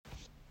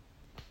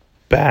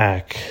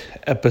back.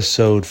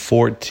 Episode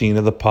 14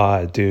 of the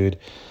pod, dude.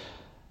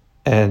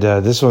 And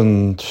this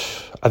one,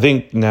 I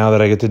think now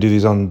that I get to do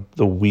these on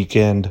the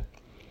weekend,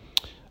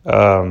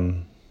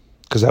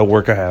 because at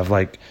work I have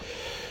like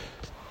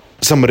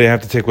somebody I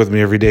have to take with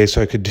me every day,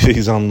 so I could do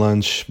these on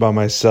lunch by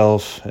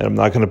myself. And I'm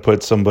not going to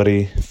put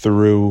somebody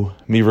through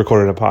me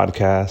recording a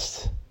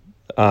podcast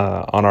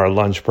on our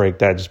lunch break.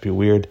 That'd just be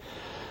weird.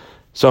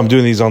 So I'm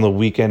doing these on the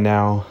weekend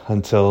now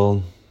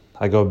until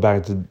I go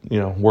back to,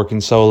 working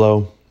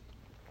solo.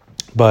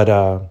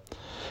 But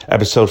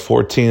episode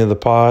 14 of the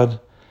pod,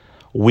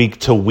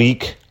 week to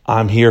week,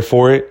 I'm here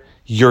for it.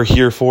 You're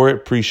here for it.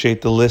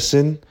 Appreciate the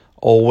listen,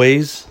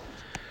 always.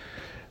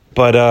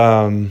 But,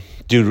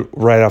 dude,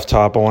 right off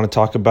top, I want to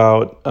talk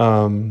about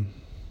Quentin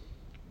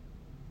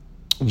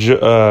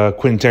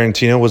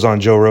Tarantino was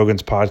on Joe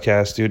Rogan's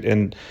podcast, dude.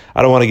 And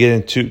I don't want to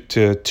get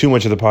into too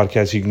much of the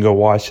podcast. You can go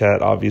watch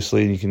that,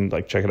 obviously. You can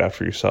check it out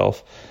for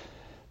yourself.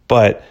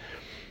 But,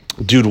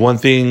 dude, one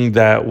thing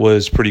that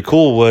was pretty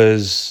cool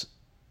was,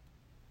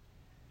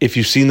 if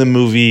you've seen the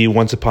movie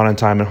Once Upon a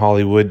Time in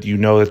Hollywood, you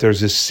know that there's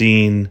this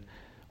scene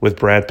with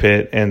Brad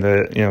Pitt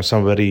and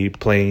somebody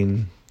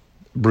playing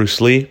Bruce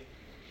Lee.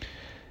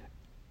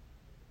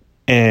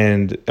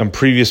 And on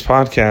previous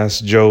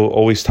podcasts, Joe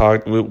always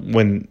talked,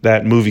 when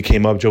that movie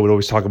came up, Joe would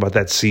always talk about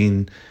that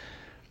scene.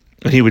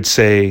 And he would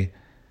say,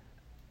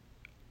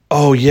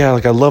 oh yeah,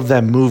 I love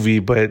that movie,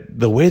 but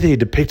the way they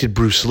depicted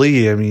Bruce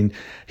Lee,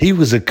 he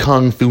was a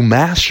kung fu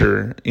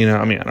master. I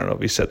don't know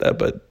if he said that,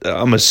 but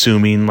I'm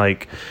assuming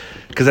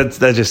because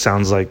that just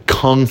sounds like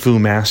kung fu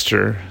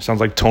master. Sounds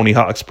like Tony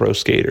Hawk's Pro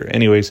Skater.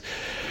 Anyways,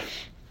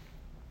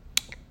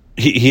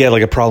 he had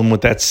a problem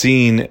with that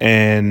scene,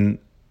 and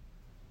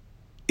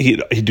he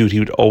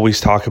would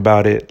always talk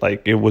about it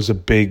like it was a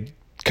big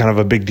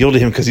deal to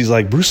him, because he's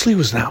like, Bruce Lee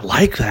was not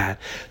like that.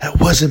 That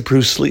wasn't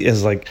Bruce Lee.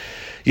 It's if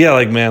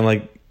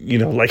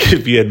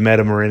you had met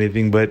him or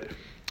anything. But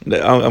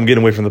I'm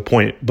getting away from the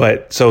point.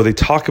 But so they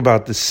talk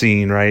about the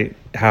scene, right?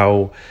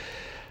 How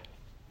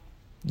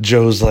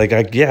Joe's like,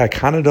 I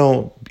kind of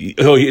don't.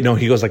 Oh,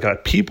 he goes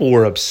people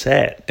were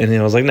upset, and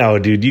I was like, no,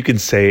 dude, you can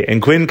say it.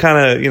 And Quinn kind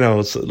of, a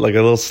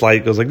little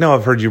slight goes like, no,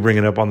 I've heard you bring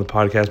it up on the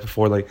podcast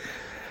before,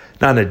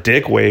 not in a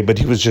dick way, but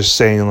he was just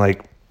saying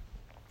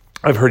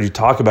I've heard you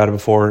talk about it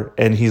before,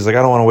 and he's like,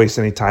 I don't want to waste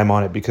any time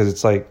on it, because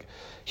it's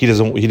he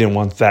didn't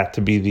want that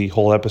to be the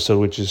whole episode,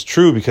 which is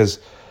true, because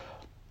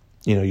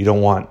you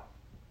don't want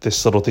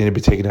this little thing to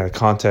be taken out of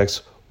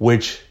context,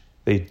 which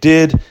they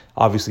did.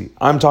 Obviously,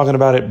 I'm talking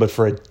about it, but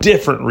for a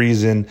different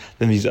reason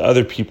than these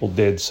other people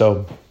did.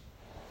 So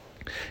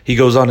he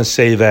goes on to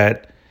say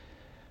that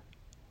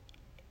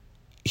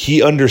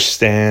he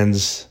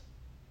understands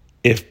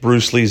if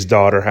Bruce Lee's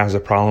daughter has a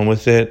problem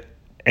with it,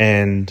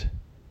 and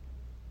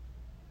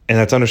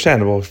that's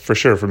understandable for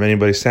sure from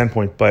anybody's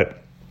standpoint,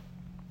 but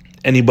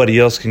anybody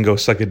else can go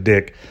suck a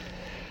dick.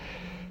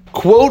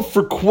 Quote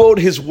for quote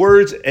his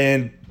words,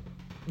 and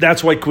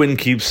that's why Quentin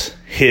keeps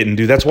hitting,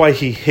 dude. That's why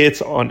he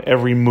hits on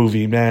every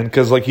movie, man,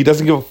 because he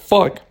doesn't give a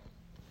fuck.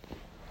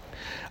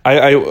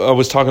 I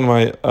was talking to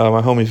my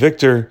homie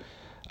Victor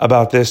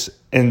about this,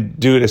 and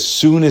dude, as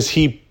soon as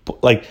he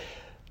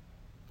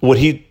what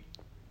he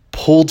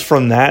pulled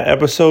from that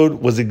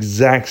episode was the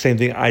exact same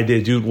thing I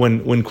did, dude.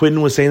 When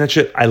Quentin was saying that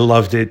shit, I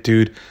loved it,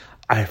 dude.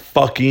 I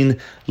fucking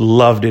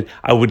loved it.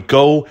 I would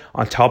go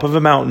on top of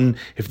a mountain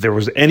if there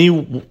was any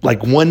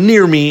one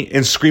near me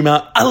and scream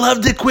out, I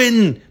loved it,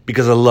 Quentin,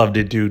 because I loved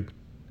it, dude.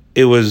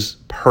 It was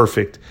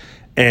perfect.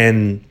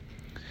 And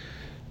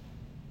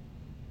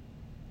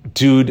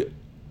dude,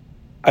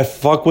 I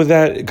fuck with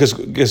that because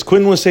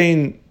Quentin was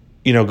saying,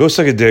 go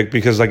suck a dick,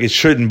 because it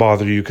shouldn't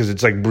bother you because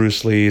it's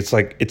Bruce Lee. It's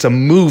it's a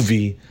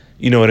movie.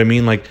 You know what I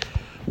mean?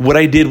 What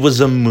I did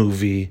was a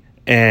movie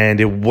and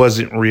it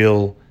wasn't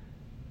real.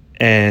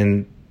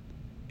 And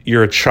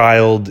you're a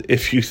child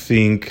if you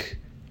think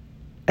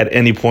at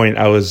any point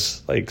I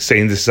was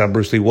saying this is how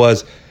Bruce Lee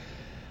was.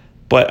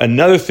 But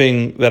another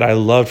thing that I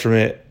loved from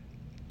it,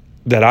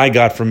 that I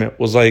got from it,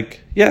 was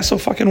yeah, so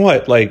fucking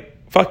what?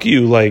 Fuck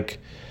you.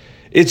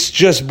 It's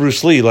just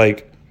Bruce Lee.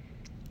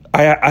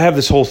 I have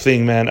this whole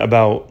thing, man,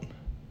 about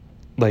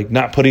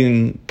not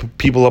putting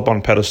people up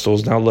on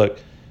pedestals. Now look,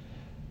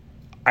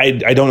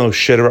 I don't know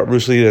shit about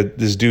Bruce Lee. That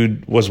this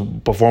dude was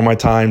before my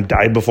time,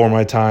 died before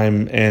my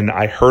time, and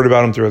I heard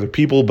about him through other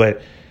people,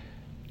 but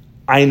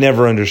I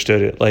never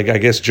understood it. I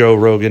guess Joe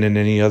Rogan and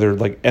any other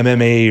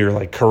MMA or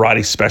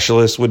karate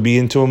specialist would be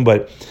into him,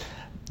 but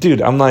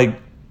dude, I'm no,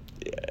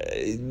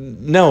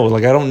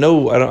 I don't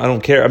know. I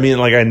don't care.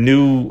 I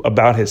knew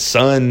about his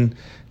son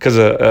because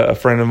a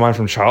friend of mine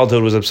from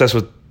childhood was obsessed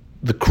with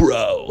the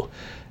Crow,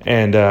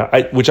 and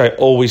which I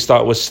always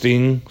thought was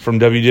Sting from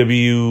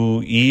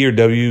WWE or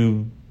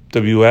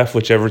WWF,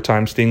 whichever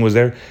time Sting was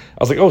there. I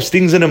was like, oh,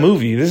 Sting's in a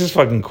movie. This is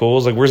fucking cool.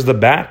 It's where's the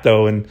bat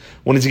though? And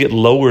when does he get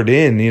lowered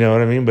in? You know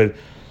what I mean? But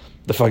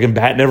the fucking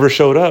bat never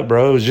showed up,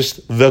 bro. It was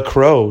just the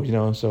Crow,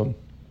 So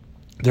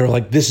they were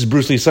like, this is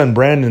Bruce Lee's son,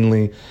 Brandon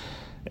Lee.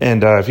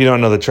 And if you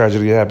don't know the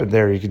tragedy that happened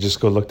there, you could just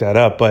go look that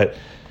up. But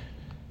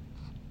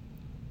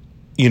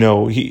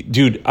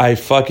I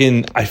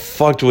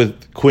fucked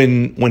with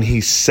Quinn when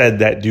he said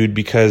that, dude,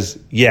 because,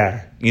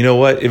 yeah, you know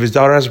what? If his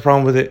daughter has a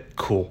problem with it,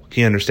 cool.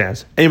 He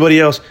understands. Anybody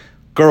else,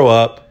 grow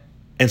up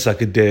and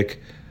suck a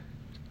dick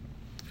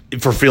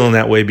for feeling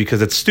that way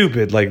because it's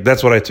stupid. Like,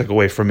 that's what I took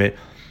away from it.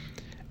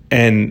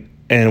 And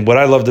what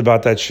I loved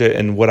about that shit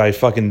and what I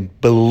fucking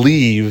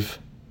believe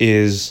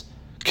is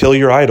kill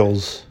your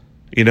idols,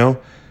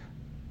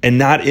 and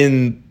not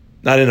in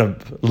a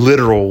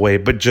literal way,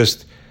 but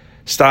just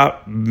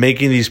stop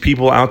making these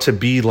people out to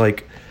be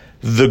like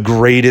the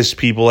greatest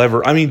people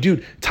ever. I mean,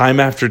 dude, time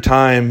after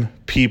time,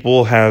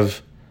 people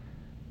have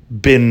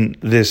been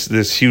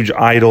this huge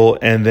idol,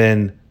 and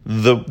then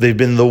they've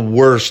been the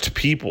worst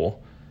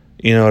people.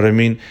 You know what I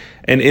mean?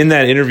 And in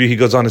that interview, he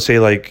goes on to say,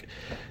 like,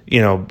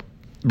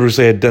 Bruce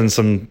Lee had done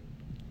some,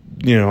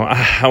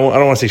 I don't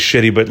want to say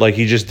shitty, but like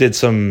he just did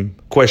some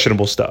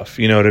questionable stuff.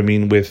 You know what I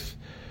mean? With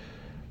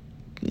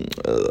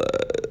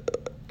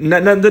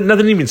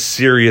nothing even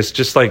serious,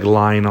 just like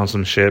lying on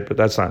some shit. But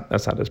that's not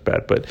as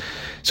bad. But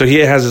so he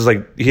has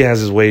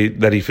his way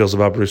that he feels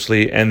about Bruce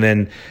Lee, and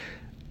then.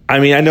 I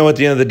mean, I know at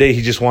the end of the day,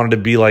 he just wanted to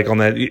be like on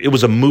that. It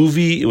was a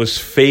movie. It was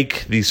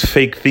fake. These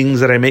fake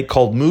things that I make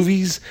called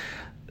movies.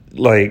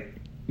 Like,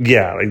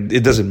 yeah, like,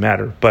 it doesn't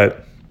matter.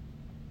 But,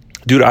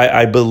 dude,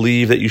 I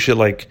believe that you should,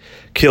 like,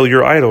 kill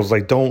your idols.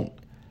 Like, don't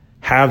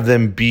have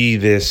them be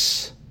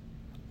this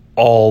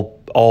all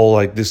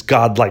like this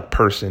godlike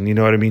person. You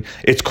know what I mean?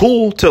 It's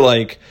cool to,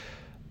 like,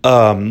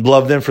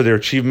 love them for their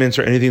achievements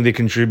or anything they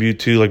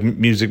contribute to, like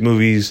music,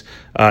 movies,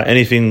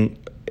 anything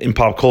in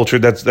pop culture.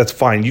 That's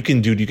fine. You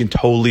can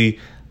totally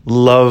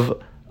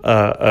love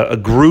a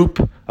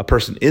group, a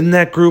person in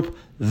that group.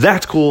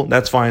 That's cool.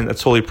 That's fine.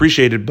 That's totally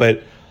appreciated.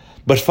 But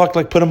fuck,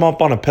 like, put them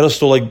up on a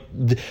pedestal. Like,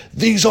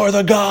 these are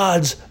the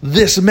gods.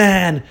 This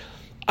man,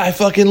 I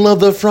fucking love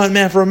the front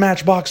man for a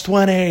Matchbox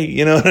 20.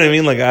 You know what I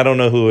mean? Like, I don't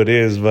know who it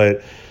is,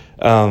 but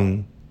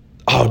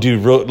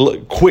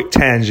dude, quick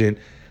tangent.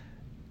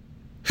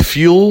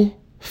 Fuel,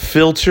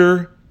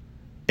 Filter,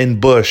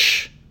 and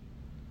Bush.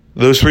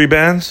 Those three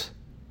bands.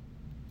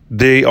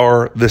 They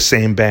are the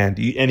same band,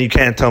 and you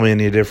can't tell me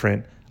any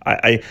different.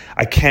 I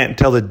can't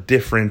tell the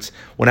difference.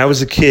 When I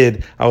was a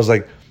kid, I was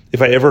like,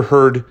 if I ever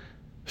heard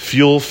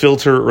Fuel,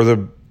 Filter, or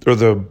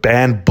the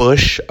band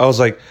Bush, I was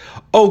like,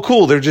 oh,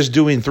 cool, they're just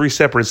doing three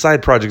separate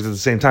side projects at the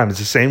same time. It's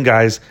the same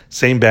guys,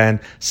 same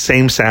band,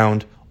 same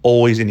sound,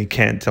 always, and you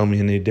can't tell me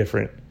any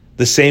different.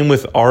 The same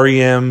with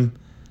REM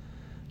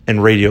and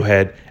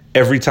Radiohead.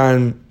 Every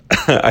time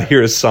I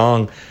hear a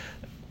song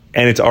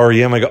and it's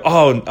REM, I go,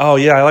 oh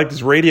yeah, I like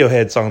this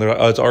Radiohead song. They're like,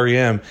 oh, it's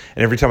REM.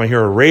 And every time I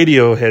hear a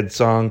Radiohead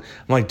song,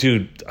 I'm like,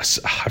 dude,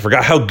 I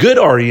forgot how good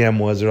REM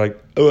was. They're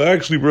like, oh,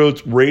 actually, bro,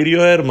 it's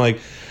Radiohead. I'm like,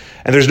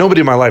 and there's nobody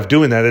in my life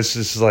doing that. It's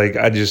just like,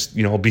 I just,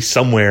 I'll be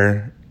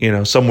somewhere,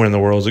 somewhere in the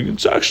world. It's like,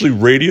 it's actually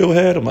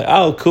Radiohead. I'm like,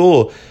 oh,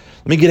 cool.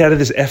 Let me get out of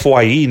this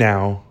FYE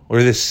now,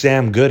 or this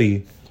Sam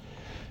Goody.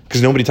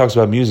 Because nobody talks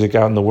about music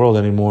out in the world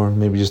anymore.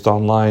 Maybe just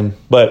online.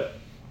 But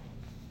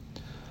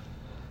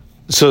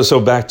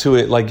So back to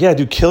it, like, yeah,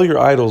 dude, kill your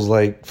idols.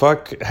 Like,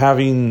 fuck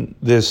having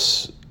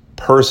this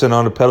person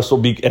on a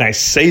pedestal. And I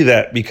say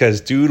that because,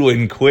 dude,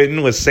 when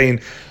Quentin was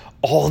saying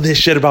all this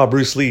shit about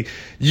Bruce Lee,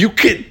 you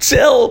could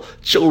tell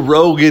Joe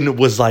Rogan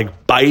was,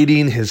 like,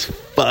 biting his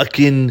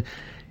fucking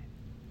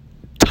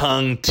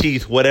tongue,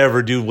 teeth,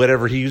 whatever, dude,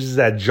 whatever. He uses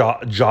that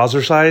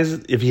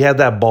jawzercise. If he had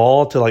that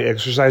ball to, like,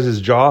 exercise his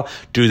jaw,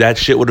 dude, that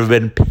shit would have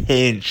been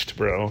pinched,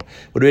 bro.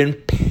 Would have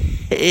been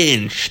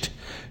pinched,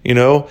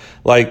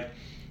 Like,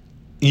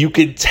 you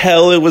could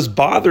tell it was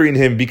bothering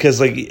him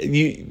because,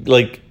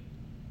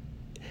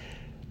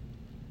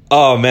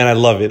 oh man, I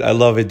love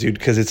it, dude.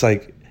 Because it's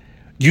like,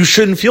 you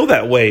shouldn't feel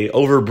that way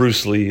over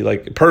Bruce Lee,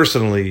 like,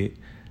 personally.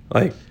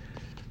 Like,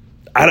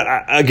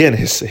 again,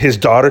 his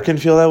daughter can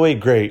feel that way.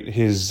 Great.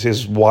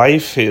 His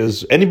wife,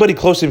 anybody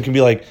close to him can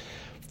be like,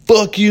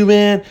 fuck you,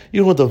 man.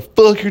 You know what the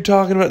fuck you're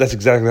talking about? That's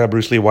exactly how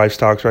Bruce Lee wife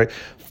talks, right?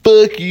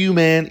 Fuck you,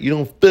 man. You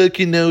don't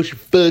fucking know what you're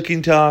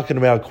fucking talking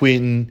about,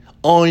 Quentin.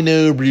 I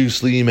know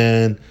Bruce Lee,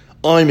 man.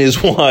 I'm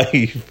his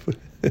wife.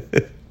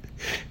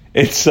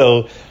 And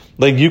so,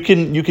 like, you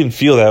can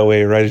feel that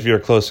way, right, if you're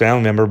a close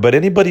family member. But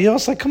anybody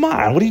else, like, come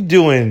on, what are you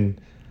doing?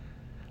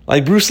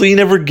 Like, Bruce Lee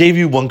never gave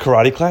you one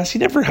karate class. He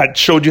never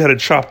showed you how to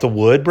chop the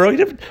wood, bro. He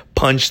never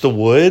punched the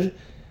wood,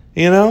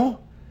 He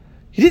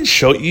didn't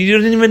show you. You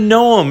didn't even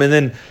know him. And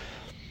then,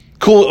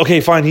 cool, okay,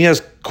 fine, he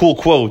has cool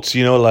quotes,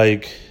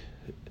 like,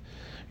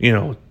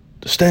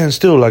 stand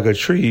still like a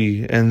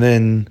tree, and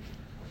then,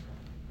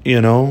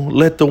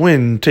 let the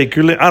wind take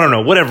your I don't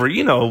know, whatever,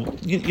 you know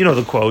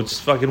the quotes.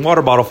 Fucking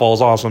water bottle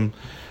falls, awesome.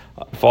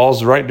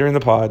 Falls right during the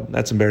pod.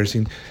 That's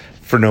embarrassing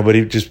for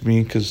nobody, just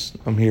me, because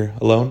I'm here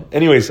alone.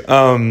 Anyways,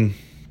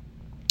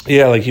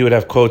 yeah, like, he would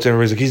have quotes.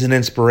 Everybody's like, he's an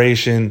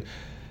inspiration,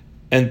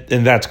 and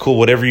that's cool.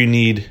 Whatever you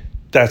need,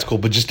 that's cool.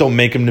 But just don't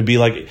make him to be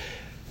like,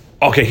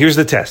 okay, here's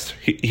the test.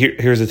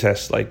 Here's the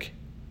test. Like,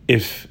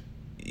 if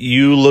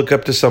you look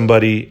up to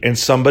somebody and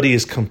somebody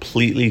is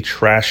completely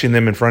trashing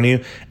them in front of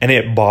you and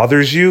it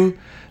bothers you,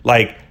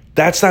 like,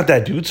 that's not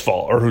that dude's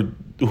fault, or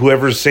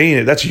whoever's saying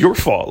it. That's your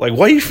fault. Like,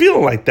 why are you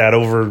feeling like that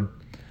over,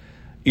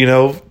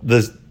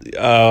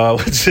 the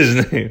what's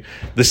his name,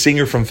 the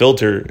singer from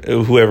Filter,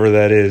 whoever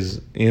that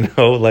is.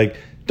 Like,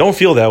 don't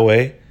feel that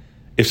way.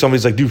 If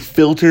somebody's like, dude,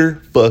 Filter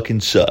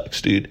fucking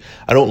sucks, dude.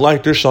 I don't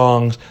like their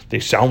songs. They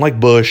sound like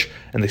Bush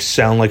and they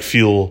sound like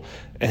Fuel.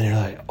 And you're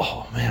like,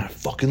 oh man, I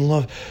fucking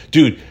love.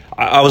 Dude,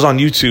 I was on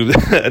YouTube.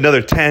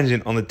 Another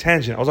tangent on the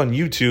tangent. I was on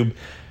YouTube,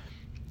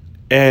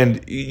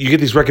 and you get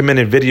these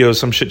recommended videos.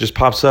 Some shit just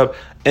pops up,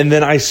 and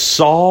then I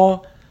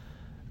saw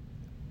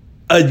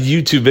a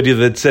YouTube video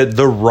that said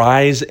the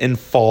rise and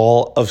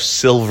fall of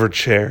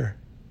Silverchair.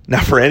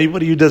 Now, for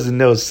anybody who doesn't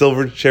know,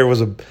 Silverchair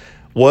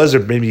was or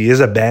maybe is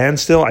a band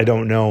still. I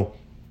don't know.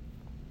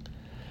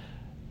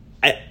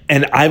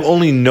 And I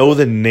only know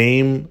the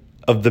name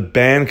of the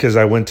band because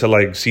I went to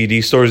like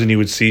CD stores and you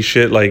would see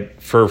shit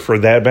like for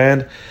that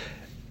band.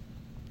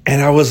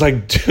 And I was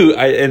like, dude,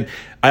 I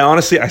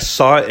honestly, I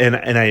saw it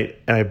and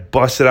I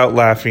busted out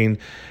laughing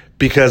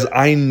because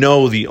I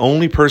know the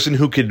only person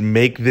who could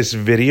make this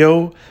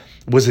video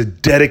was a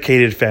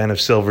dedicated fan of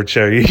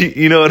Silverchair.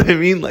 You know what I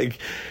mean? Like,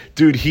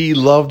 dude, he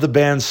loved the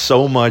band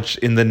so much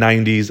in the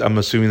 90s. I'm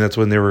assuming that's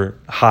when they were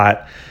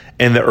hot,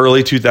 and the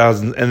early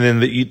 2000s. And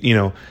then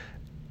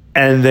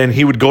and then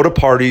he would go to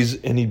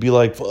parties and he'd be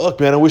like, fuck,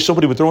 man, I wish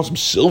somebody would throw on some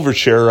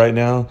Silverchair right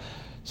now.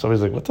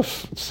 Somebody's like, what the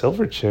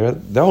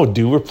Silverchair? No,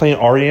 dude, we're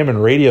playing REM and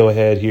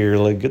Radiohead here.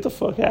 Like, get the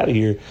fuck out of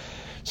here.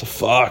 So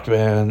fuck,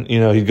 man.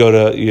 He'd go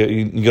to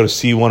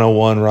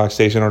C101 rock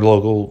station, our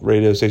local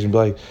radio station, and be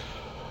like,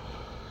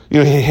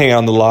 he'd hang out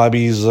in the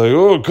lobbies like,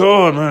 oh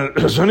god, man,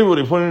 has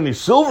anybody playing any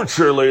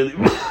Silverchair lately?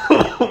 Just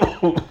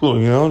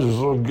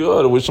oh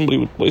god, I wish somebody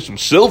would play some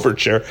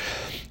Silverchair.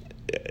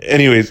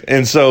 Anyways,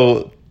 and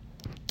so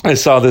I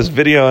saw this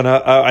video and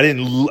I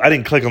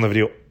didn't click on the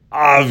video.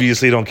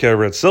 Obviously, don't care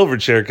about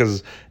Silverchair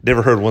because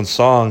never heard one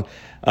song.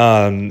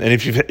 And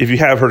if you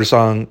have heard a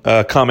song,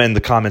 comment in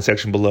the comment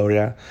section below,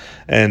 yeah.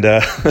 And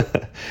and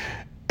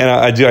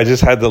I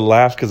just had to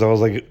laugh because I was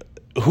like,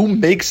 who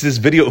makes this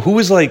video? Who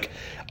is like,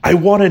 I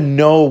want to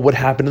know what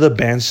happened to the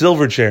band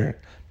Silverchair.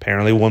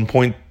 Apparently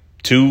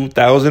 1.2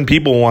 thousand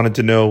people wanted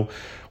to know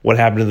what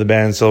happened to the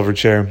band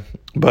Silverchair.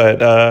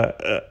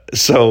 But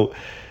so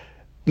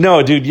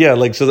no, dude, yeah,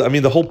 like, so I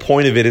mean the whole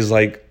point of it is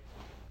like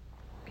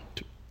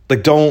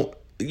don't,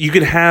 you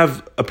can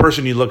have a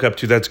person you look up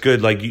to, that's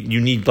good. Like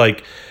you need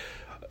like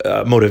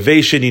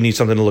motivation, you need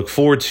something to look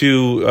forward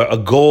to, a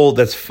goal,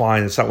 that's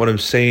fine. That's not what I'm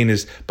saying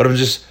is, but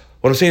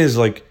what I'm saying is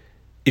like,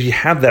 if you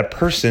have that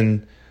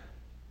person,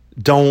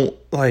 don't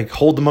like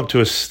hold them up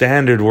to a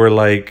standard where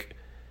like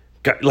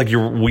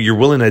you're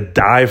willing to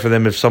die for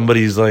them if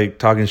somebody's like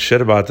talking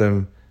shit about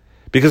them,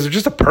 because they're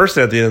just a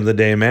person at the end of the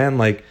day, man.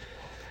 Like,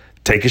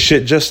 take a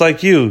shit just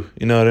like you,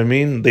 you know what I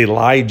mean? They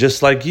lie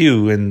just like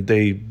you, and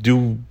they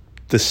do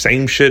the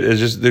same shit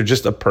as they're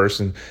just a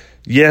person.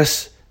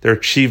 Yes, their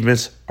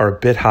achievements are a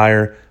bit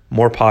higher,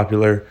 more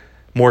popular,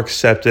 more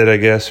accepted, I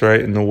guess,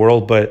 right, in the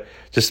world, but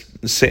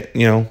just say,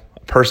 a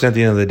person at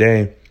the end of the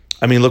day.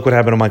 I mean, look what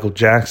happened to Michael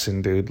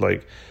Jackson, dude.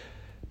 Like,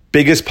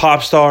 biggest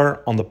pop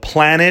star on the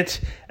planet.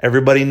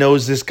 Everybody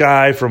knows this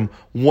guy from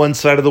one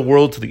side of the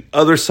world to the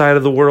other side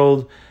of the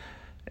world.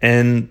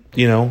 And,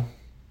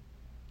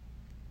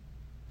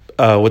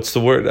 what's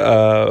the word?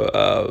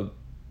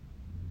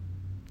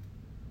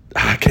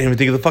 I can't even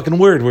think of the fucking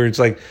word where it's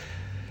like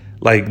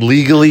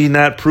legally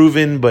not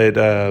proven, but,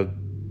 I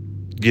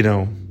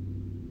can't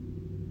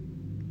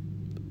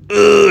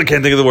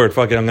think of the word.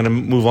 Fuck it. I'm going to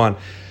move on.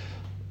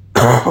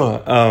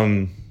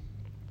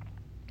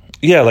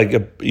 Yeah,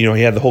 like, he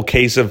had the whole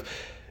case of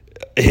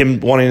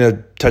him wanting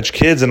to touch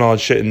kids and all that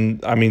shit.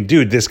 And I mean,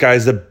 dude, this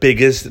guy's the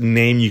biggest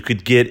name you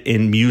could get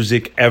in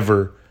music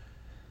ever.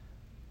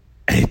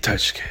 And he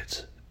touched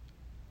kids.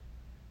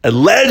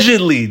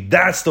 Allegedly,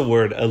 that's the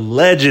word.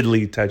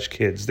 Allegedly touched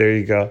kids. There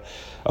you go.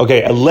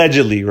 Okay,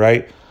 allegedly,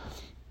 right?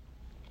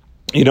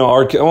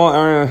 R.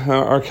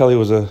 Kelly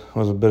was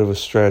a bit of a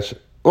stretch.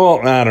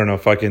 Well, I don't know.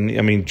 Trapped in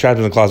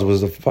the Closet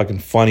was the fucking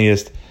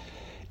funniest.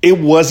 It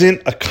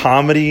wasn't a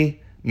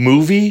comedy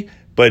movie,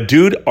 but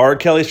dude, R.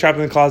 Kelly's Trapped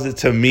in the Closet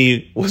to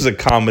me was a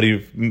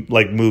comedy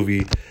like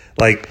movie.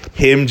 Like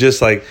him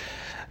just like,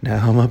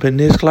 now I'm up in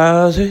this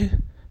closet.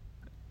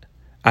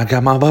 I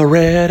got my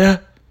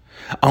Beretta.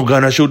 I'm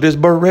gonna shoot this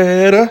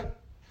Beretta.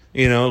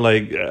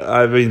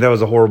 That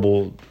was a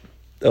horrible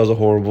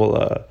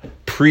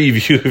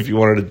preview. If you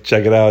wanted to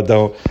check it out,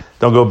 don't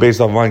go based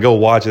off mine. Go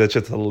watch it. That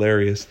shit's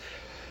hilarious.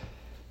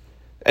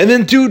 And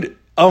then, dude,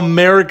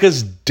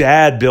 America's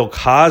dad, Bill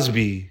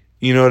Cosby.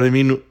 You know what I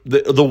mean?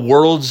 The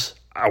world's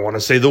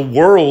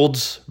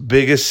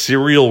biggest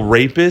serial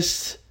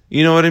rapist.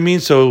 You know what I mean?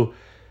 So,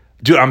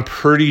 dude, I'm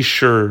pretty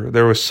sure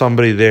there was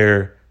somebody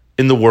there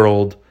in the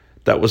world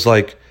that was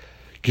like,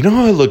 who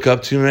I look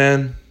up to,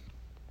 man?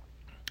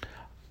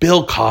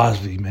 Bill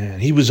Cosby, man.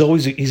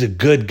 He's a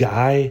good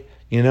guy,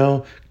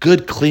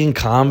 good, clean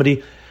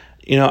comedy.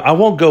 I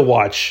won't go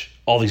watch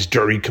all these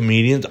dirty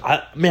comedians.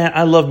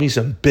 I love me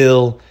some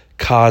Bill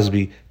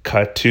Cosby.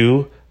 Cut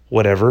to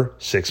whatever,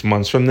 6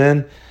 months from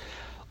then,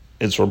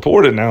 it's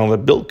reported now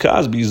that Bill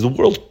Cosby is the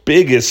world's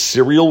biggest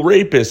serial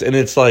rapist. And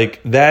it's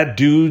like, that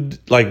dude,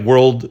 like,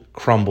 world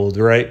crumbled,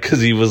 right?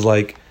 Because he was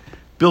like,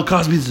 Bill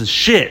Cosby's the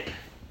shit.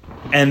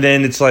 And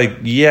then it's like,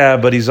 yeah,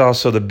 but he's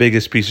also the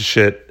biggest piece of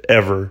shit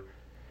ever.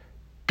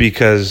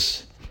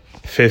 Because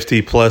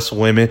 50 plus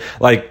women,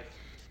 like,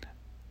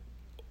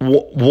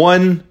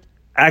 one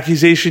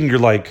accusation, you're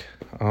like,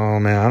 oh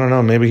man, I don't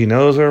know, maybe he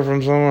knows her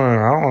from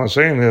somewhere. I don't want to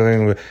say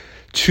anything. But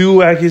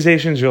 2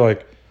 accusations, you're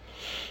like,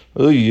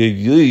 oh,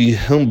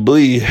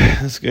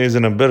 this guy's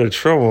in a bit of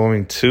trouble. I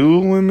mean,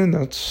 2 women,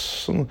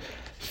 that's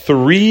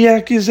 3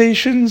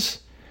 accusations.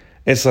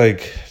 It's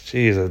like,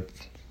 geez,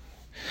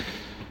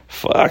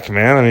 fuck,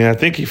 man. I mean, I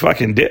think he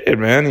fucking did it,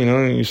 man. You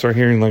know, you start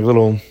hearing like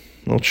little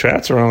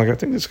chats around, like, I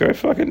think this guy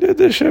fucking did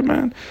this shit,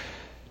 man.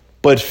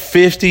 But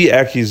 50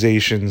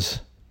 accusations,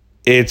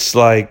 it's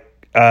like,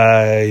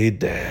 I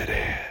did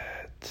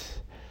it.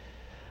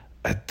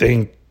 I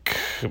think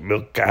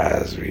Bill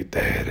Cosby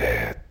did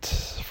it.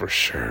 For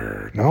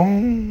sure.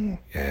 No?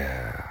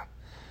 Yeah.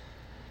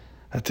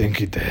 I think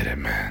he did it,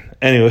 man.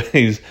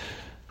 Anyways.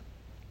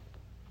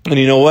 And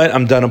you know what?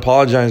 I'm done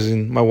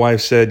apologizing. My wife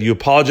said, you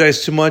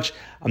apologize too much.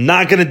 I'm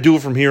not going to do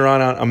it from here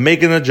on out. I'm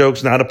making the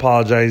jokes, not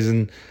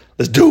apologizing.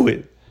 Let's do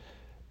it.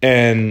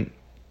 And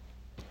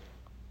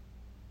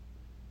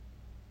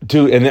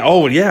dude, and then,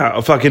 oh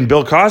yeah, fucking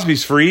Bill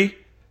Cosby's free.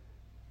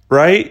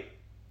 Right?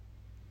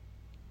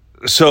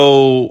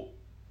 So,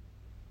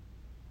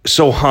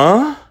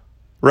 huh?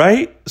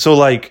 Right? So,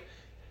 like,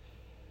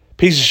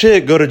 piece of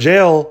shit, go to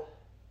jail,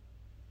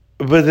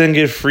 but then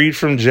get freed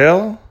from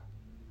jail?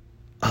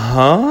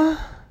 Huh?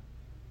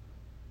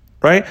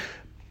 Right?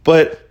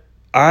 But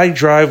I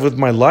drive with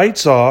my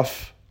lights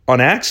off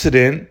on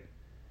accident.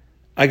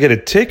 I get a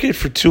ticket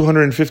for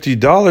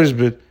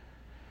 $250,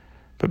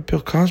 but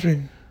Bill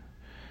Cosby,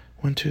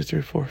 1, 2,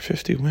 3, 4,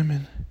 50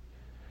 women,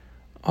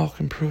 all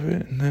can prove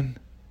it. And then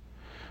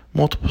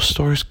multiple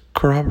stories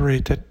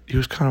corroborate that he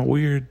was kind of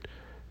weird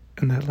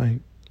and that,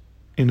 like,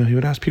 you know, he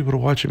would ask people to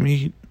watch him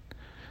eat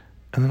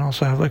and then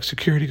also have, like,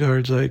 security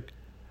guards, like,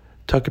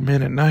 tuck him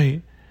in at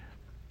night.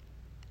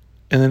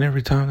 And then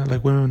every time that,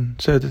 like, women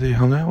said that they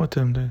hung out with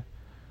him, they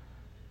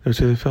would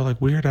say they felt,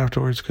 like, weird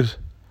afterwards because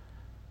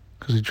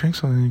he drank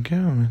something and gave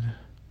him.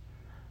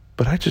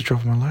 But I just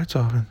drove my lights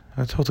off and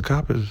I told the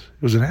cop it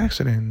was an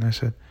accident. And I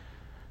said,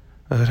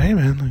 hey,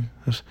 man,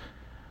 like,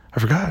 I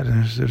forgot.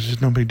 And there's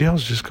just no big deal.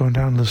 It's just going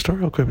down to the store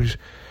real quick. He's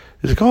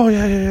like, oh,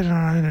 yeah, no,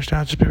 I understand.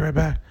 I'll just be right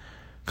back.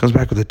 Comes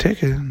back with a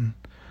ticket and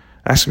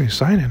asks me to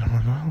sign it. I'm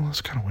like, well,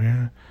 that's kind of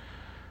weird.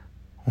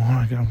 Well,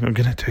 I'm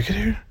getting a ticket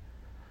here?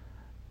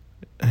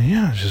 And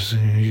yeah, just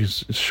you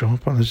show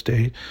up on this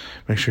date,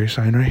 make sure you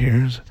sign right here.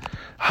 Like,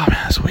 oh, man,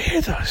 that's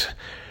weird, though.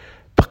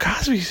 But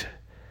Cosby's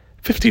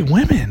 50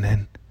 women. And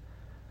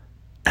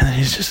then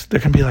they're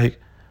going to be like,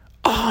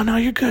 oh, no,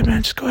 you're good,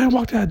 man. Just go ahead and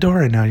walk to that door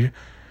right now.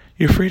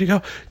 You're free to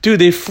go. Dude,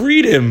 they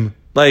freed him.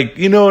 Like,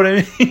 you know what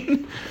I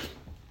mean?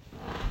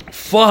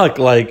 Fuck,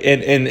 like,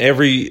 and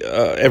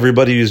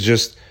everybody is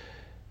just,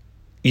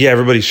 yeah,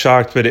 everybody's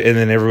shocked, and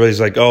then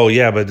everybody's like, oh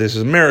yeah, but this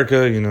is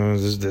America, you know,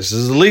 this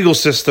is the legal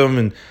system,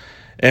 and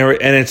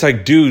it's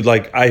like, dude,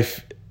 like, I'm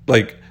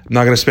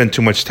not gonna spend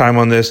too much time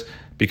on this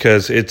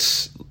because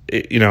it's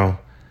been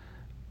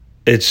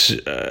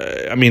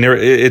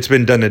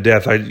done to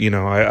death.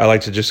 I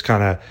like to just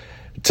kind of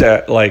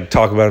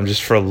talk about him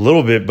just for a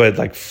little bit, but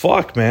like,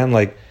 fuck, man,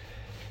 like,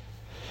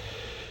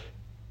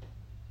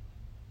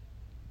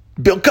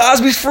 Bill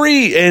Cosby's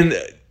free. And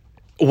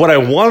what I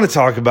want to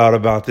talk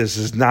about this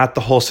is not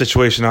the whole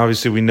situation.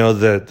 Obviously, we know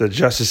that the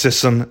justice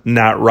system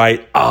not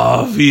right,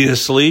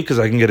 obviously, because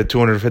I can get a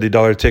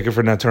 $250 ticket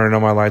for not turning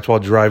on my lights while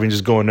driving,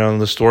 just going down to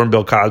the store, and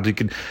Bill Cosby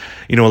can,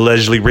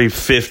 allegedly rape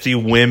 50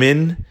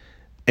 women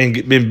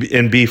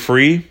and be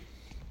free.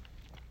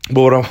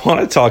 But what I want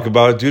to talk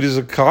about, dude, is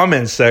a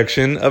comment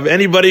section of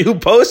anybody who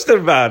posted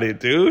about it,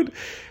 dude.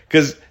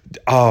 Because,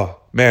 oh,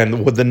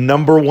 man, the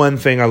number one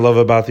thing I love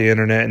about the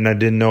internet, and I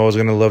didn't know I was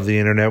going to love the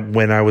internet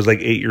when I was like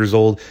 8 years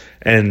old,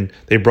 and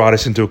they brought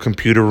us into a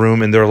computer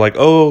room, and they're like,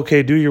 oh,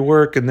 okay, do your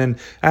work, and then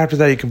after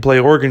that you can play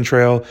Oregon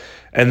Trail.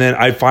 And then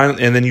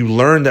then you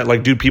learn that,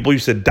 like, dude, people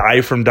used to die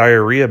from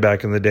diarrhea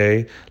back in the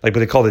day, like, but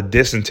they called it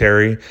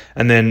dysentery.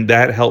 And then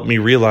that helped me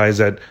realize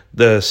that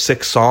the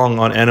 6th song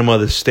on Enema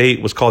of the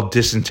State was called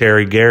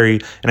Dysentery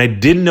Gary. And I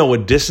didn't know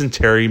what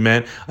dysentery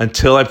meant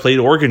until I played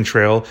Oregon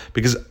Trail,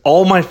 because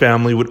all my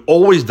family would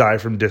always die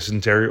from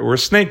dysentery or a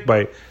snake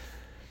bite.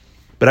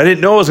 But I didn't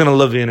know I was going to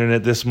love the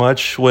internet this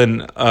much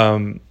when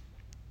I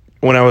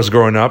was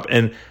growing up.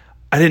 And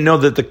I didn't know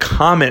that the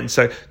comments,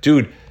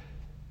 dude,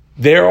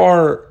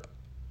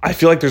 I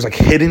feel like there's like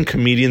hidden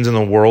comedians in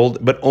the world,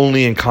 but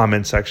only in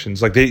comment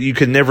sections. Like you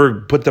could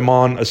never put them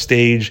on a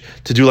stage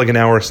to do like an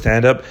hour of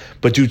stand up.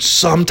 But dude,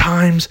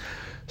 sometimes,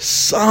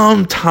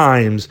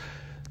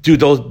 dude,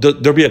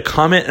 there'll be a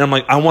comment and I'm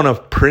like, I want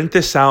to print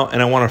this out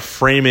and I want to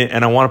frame it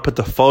and I want to put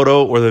the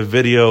photo or the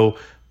video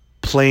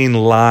playing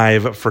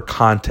live for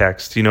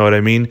context. You know what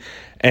I mean?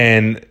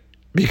 And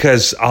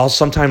because I'll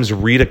sometimes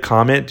read a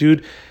comment,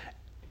 dude,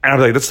 and I'm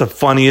like, that's the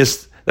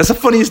funniest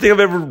thing I've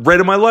ever read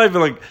in my life.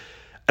 And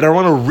I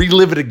want to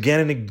relive it again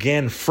and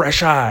again,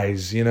 fresh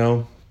eyes,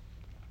 but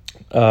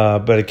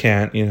I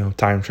can't,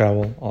 time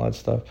travel, all that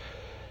stuff.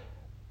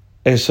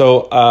 And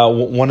so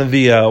one of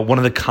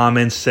the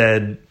comments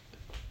said,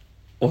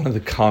 one of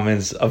the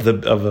comments of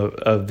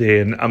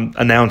the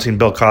announcing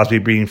Bill Cosby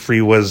being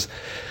free was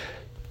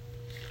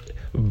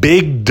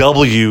Big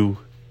W,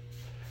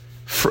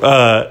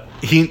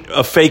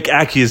 fake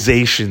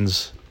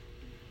accusations,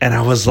 and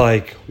I was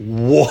like,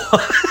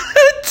 what,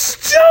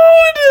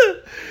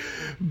 dude?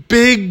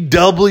 Big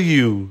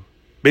W,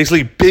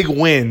 basically big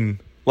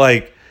win,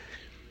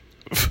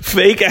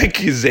 fake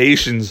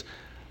accusations,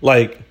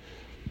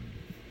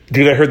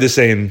 dude. I heard this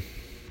saying: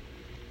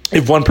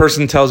 if one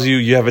person tells you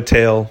you have a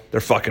tail, they're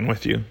fucking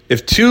with you.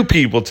 If two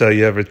people tell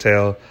you have a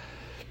tail,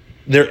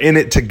 they're in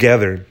it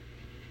together.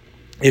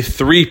 If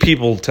three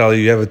people tell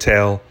you have a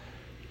tail,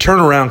 turn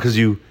around because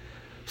you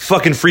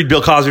fucking freed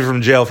Bill Cosby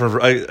from jail for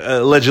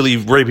allegedly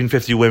raping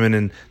 50 women,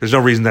 and there's no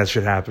reason that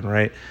should happen,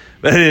 right?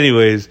 But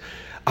anyways,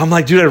 I'm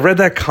like, dude, I read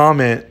that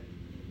comment,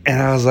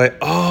 and I was like,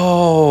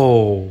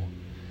 oh,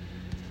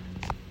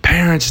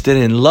 parents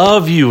didn't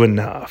love you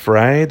enough,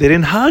 right? They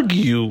didn't hug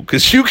you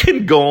because you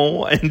can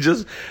go and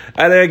just,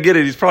 I get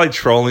it. He's probably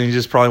trolling. He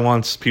just probably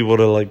wants people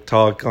to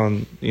talk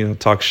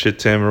shit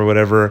to him or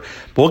whatever.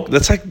 But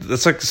that's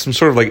like some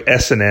sort of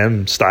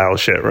S&M style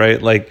shit,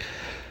 right?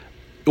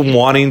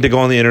 Wanting to go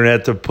on the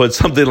internet to put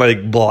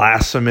something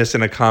blasphemous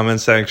in a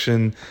comment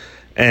section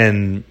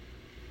and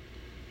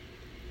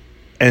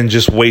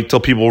just wait till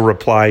people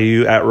reply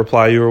you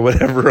or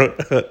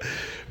whatever.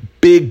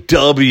 Big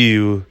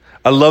W.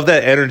 I love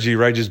that energy,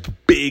 right? Just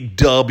big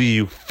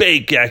W,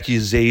 fake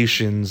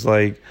accusations,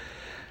 and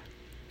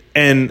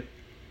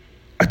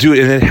I do it,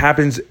 and it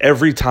happens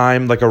every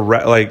time.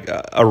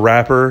 A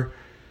rapper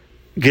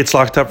gets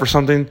locked up for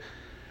something.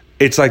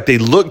 It's like they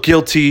look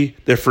guilty.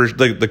 They're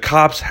the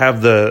cops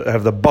have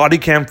the body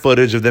cam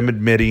footage of them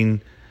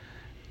admitting,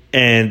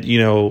 and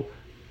there'll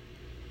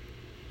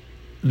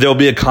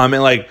be a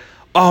comment like,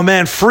 "Oh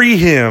man, free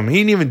him. He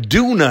didn't even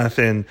do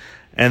nothing."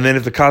 And then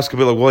if the cops could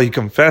be like, well, he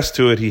confessed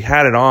to it, he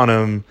had it on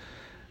him,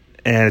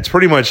 and it's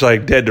pretty much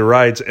dead to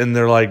rights, and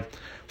they're like,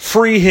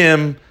 free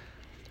him,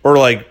 or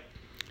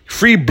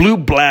free Blue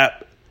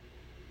Blap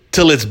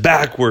till it's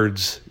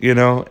backwards, And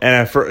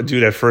at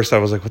first I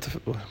was like, what the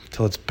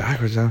till it's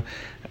backwards, huh?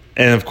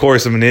 And of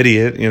course I'm an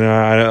idiot,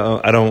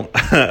 I don't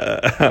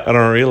I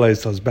don't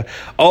realize till it's back.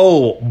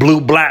 Oh,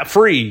 Blue Blap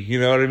free, you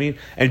know what I mean?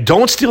 And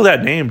don't steal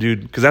that name,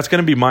 dude, because that's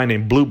gonna be my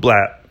name, Blue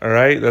Blap. All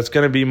right, that's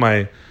gonna be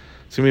my.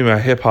 It's going to be my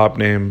hip-hop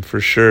name for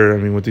sure. I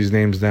mean, with these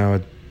names now,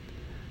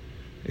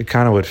 it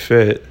kind of would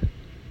fit.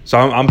 So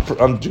I'm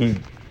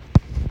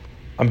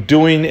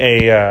doing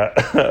a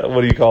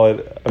what do you call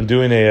it? I'm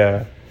doing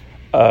a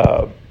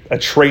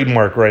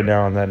trademark right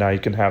now on that. Now you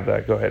can have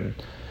that. Go ahead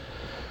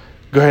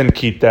and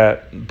keep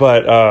that.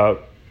 But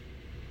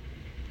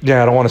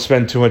yeah, I don't want to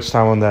spend too much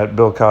time on that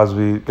Bill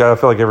Cosby. I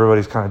feel like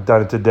everybody's kind of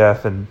done it to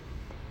death and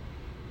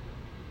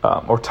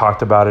or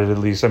talked about it at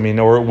least. I mean,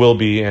 or it will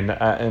be. And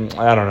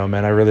I don't know,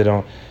 man. I really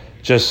don't.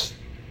 It's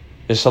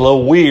a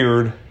little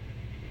weird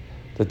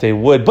that they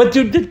would. But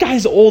dude, the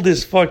guy's old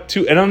as fuck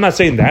too. And I'm not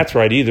saying that's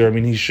right either. I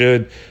mean, he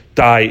should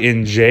die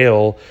in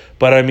jail.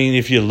 But I mean,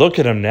 if you look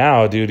at him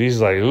now, dude, he's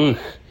like, ooh,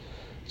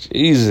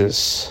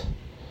 Jesus.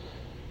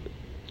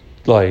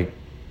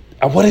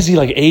 What is he,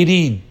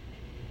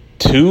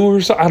 82 or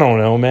something? I don't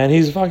know, man.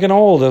 He's fucking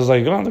old. I was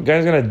like, oh, the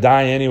guy's gonna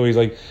die anyway. He's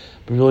like,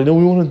 but you're like, no,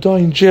 we want to die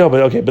in jail.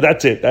 But okay, but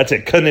that's it.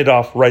 Cutting it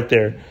off right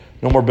there.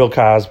 No more Bill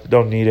Cosby.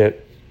 Don't need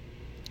it.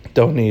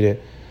 But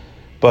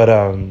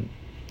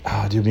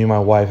dude, me and my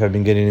wife have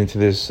been getting into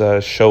this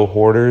show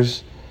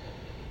Hoarders,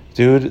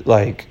 dude.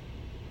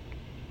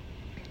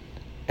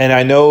 And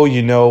I know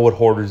you know what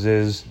Hoarders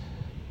is.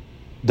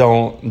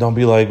 Don't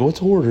be like, what's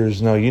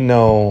Hoarders? No, you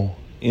know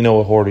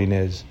what hoarding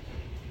is.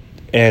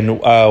 And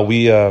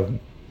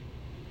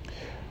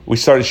we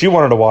started. She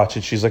wanted to watch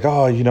it. She's like,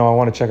 oh, I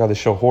want to check out the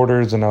show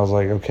Hoarders. And I was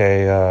like,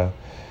 okay,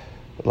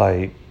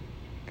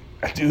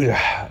 dude,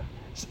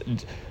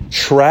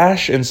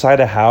 trash inside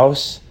a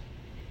house.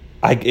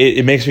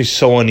 It makes me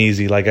so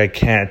uneasy. I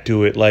can't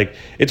do it.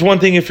 It's one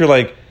thing if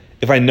you're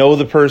if I know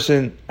the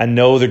person, I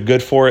know they're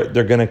good for it,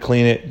 they're gonna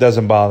clean it.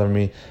 Doesn't bother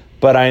me.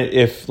 But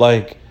if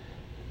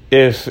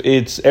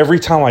it's every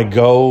time I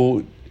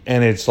go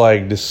and it's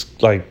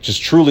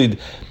just truly.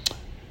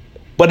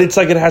 But it's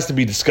it has to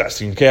be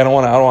disgusting. Okay, I don't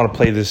want to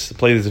play this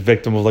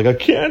victim of I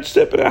can't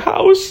step in a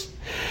house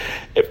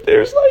if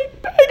there's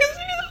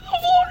magazines on the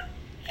floor,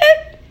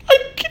 and I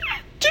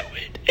can't do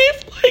it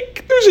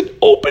if there's an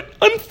open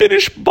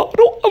unfinished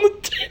bottle on the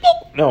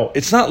table. No,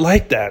 it's not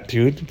like that,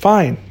 dude.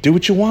 Fine, do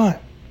what you want.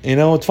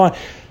 It's fine.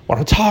 What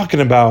I'm talking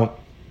about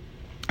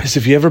is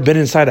if you ever been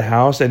inside a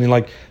house and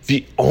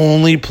the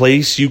only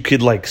place you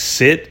could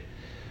sit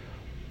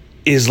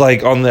is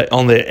on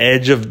the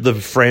edge of the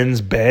friend's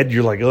bed.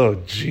 You're like,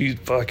 oh, geez,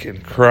 fucking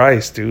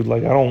Christ, dude.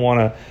 I don't want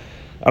to.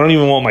 I don't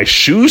even want my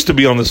shoes to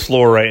be on this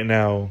floor right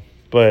now.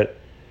 But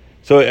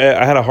so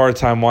I had a hard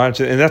time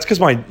watching it. And that's because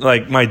my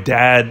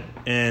dad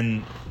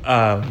and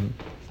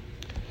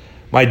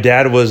my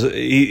dad was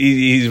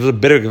he was a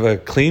bit of a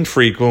clean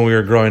freak when we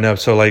were growing up.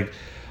 So like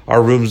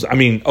our rooms, I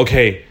mean,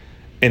 okay.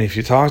 And if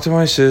you talk to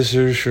my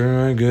sister,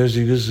 sure, I guess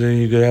you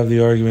could have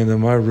the argument that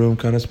my room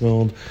kind of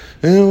smelled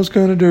and it was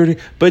kind of dirty.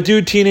 But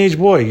dude, teenage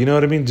boy, you know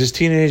what I mean? Just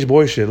teenage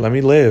boy shit. Let me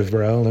live,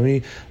 bro.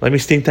 Let me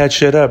stink that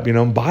shit up. You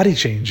know, body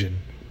changing.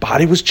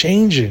 Body was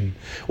changing.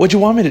 What'd you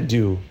want me to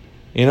do?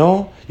 You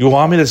know, you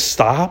want me to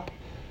stop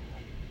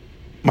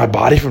my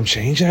body from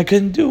changing? I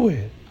couldn't do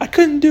it.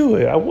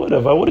 I would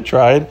have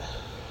tried.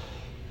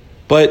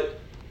 But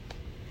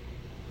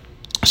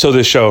so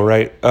this show,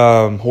 right?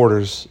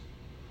 Hoarders.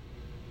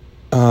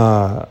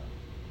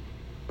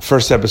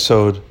 First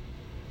episode,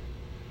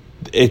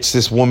 it's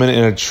this woman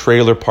in a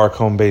trailer park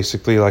home,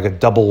 basically like a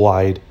double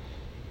wide.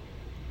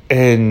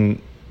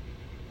 And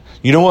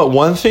you know what?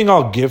 One thing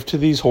I'll give to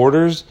these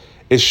hoarders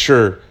is,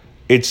 sure,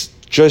 it's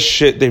just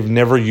shit they've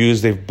never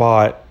used, they've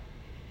bought.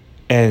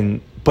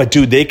 But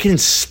dude, they can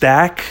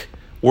stack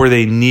where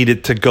they need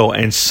it to go.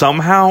 And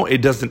somehow it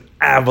doesn't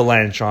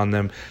avalanche on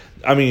them.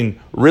 I mean,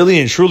 really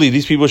and truly,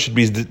 these people should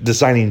be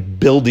designing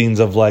buildings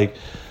of like,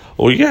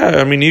 well, yeah,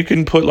 I mean, you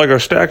can put like a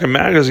stack of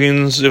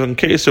magazines in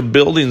case a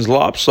building's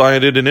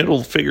lopsided and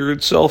it'll figure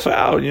itself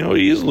out, you know,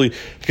 easily.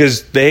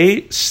 Because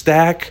they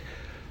stack,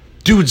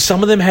 dude,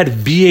 some of them had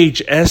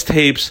VHS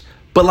tapes,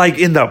 but like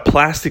in the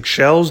plastic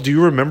shells. Do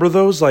you remember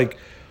those? Like,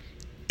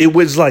 it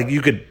was like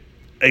you could,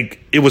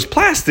 like, it was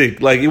plastic.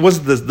 Like, it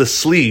wasn't the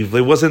sleeve.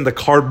 It wasn't the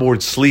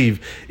cardboard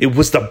sleeve. It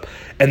was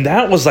and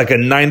that was like a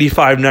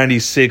 95,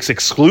 96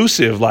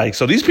 exclusive. Like,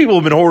 so these people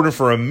have been hoarding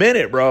for a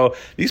minute, bro.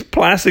 These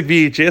plastic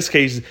VHS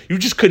cases, you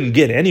just couldn't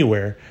get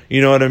anywhere.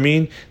 You know what I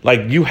mean?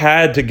 Like, you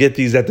had to get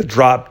these at the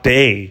drop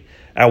day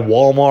at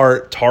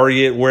Walmart,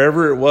 Target,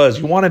 wherever it was.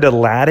 You wanted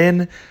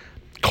Aladdin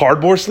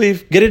cardboard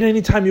sleeve, get it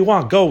anytime you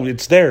want. Go,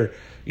 it's there,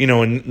 you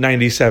know, in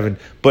 97.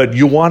 But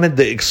you wanted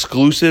the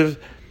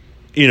exclusive,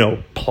 you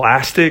know,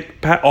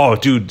 plastic. Oh,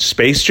 dude,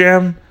 Space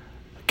Jam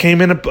came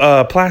in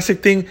a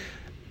plastic thing.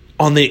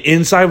 On the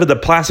inside of the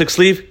plastic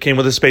sleeve came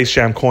with a Space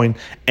Jam coin,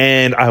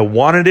 and I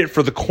wanted it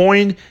for the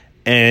coin.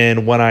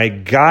 And when I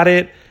got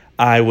it,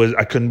 I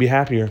couldn't be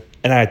happier.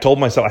 And I told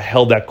myself, I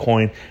held that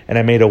coin and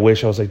I made a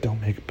wish. I was like,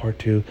 don't make it part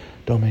two.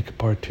 Don't make it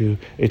part two.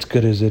 It's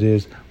good as it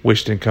is.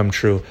 Wish didn't come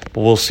true, but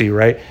we'll see,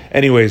 right?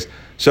 Anyways,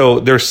 so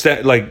they're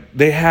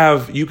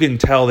you can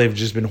tell they've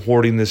just been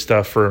hoarding this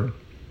stuff for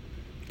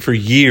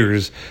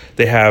years.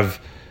 They have,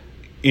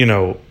 you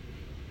know,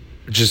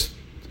 just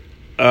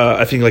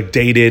I think like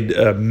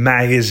dated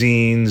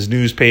magazines,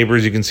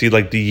 newspapers. You can see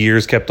like the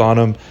years kept on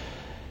them,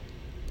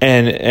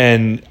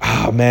 and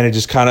oh man, it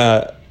just kind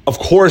of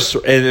course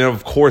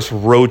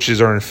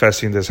roaches are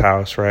infesting this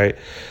house, right?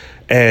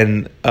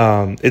 And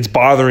it's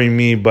bothering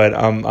me, but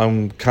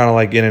I'm kind of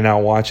like in and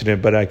out watching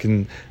it. But I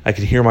can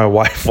hear my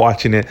wife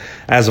watching it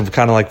as I'm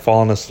kind of like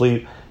falling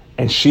asleep,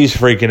 and she's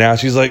freaking out.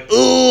 She's like,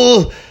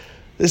 "Ugh."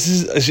 This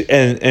is,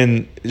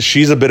 and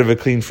she's a bit of a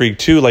clean freak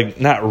too. Like,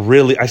 not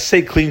really. I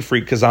say clean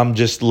freak because I'm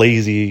just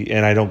lazy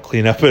and I don't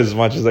clean up as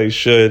much as I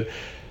should.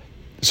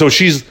 So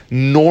she's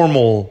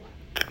normal,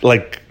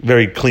 like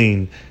very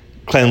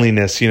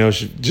cleanliness, you know,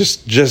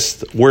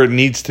 just where it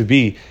needs to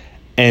be.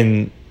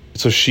 And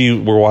so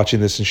we're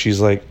watching this and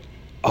she's like,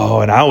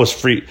 oh, and I was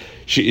free.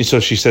 So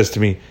she says to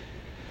me,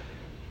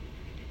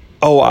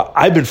 oh,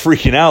 I've been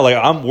freaking out.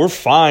 Like, we're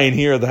fine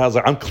here at the house.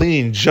 Like, I'm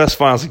cleaning just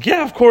fine. I was like,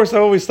 yeah, of course. I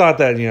always thought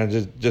that, you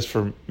know, just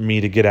for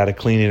me to get out of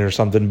cleaning or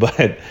something.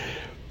 But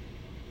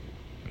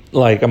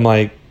like, I'm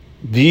like,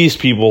 these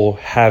people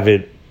have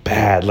it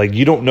bad. Like,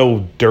 you don't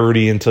know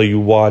dirty until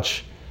you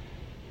watch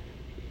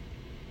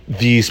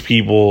these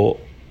people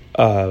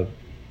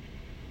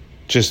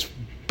just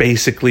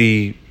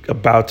basically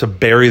about to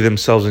bury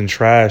themselves in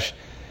trash.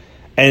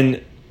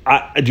 And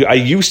I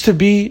used to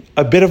be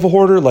a bit of a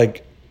hoarder.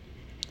 Like,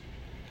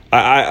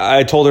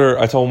 I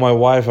told my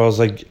wife, I was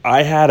like,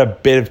 I had a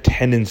bit of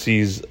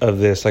tendencies of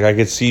this. Like, I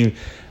could see,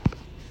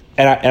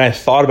 and I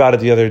thought about it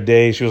the other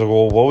day. She was like,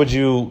 well, what would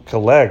you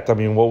collect? I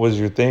mean, what was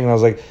your thing? And I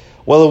was like,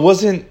 well, it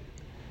wasn't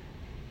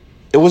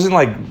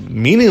like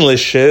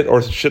meaningless shit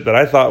or shit that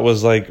I thought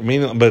was like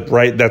meaningless, but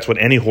right, that's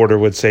what any hoarder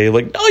would say.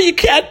 Like, no, you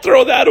can't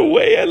throw that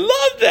away. I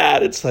love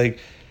that. It's like,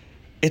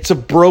 it's a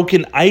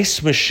broken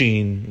ice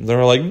machine.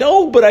 They're like,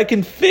 no, but I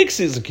can fix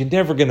it. It's like, you're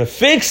never going to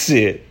fix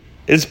it.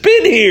 It's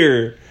been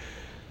here.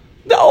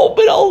 No,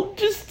 but I'll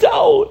just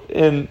don't.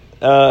 And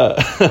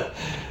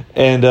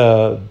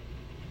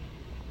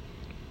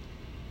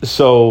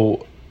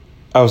so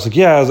I was like,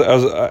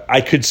 yeah,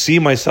 I could see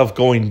myself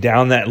going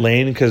down that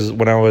lane because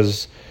when I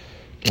was,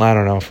 I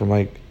don't know,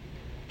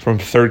 from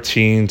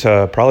 13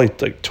 to probably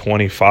like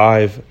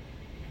 25,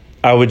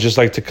 I would just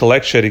like to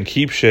collect shit and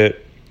keep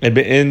shit. And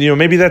you know,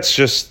 maybe that's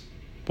just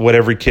what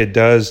every kid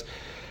does.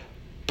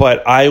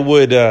 But I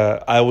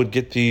would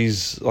get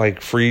these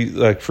like free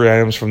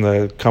items from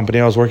the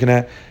company I was working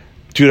at.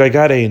 Dude, I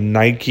got a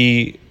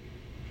Nike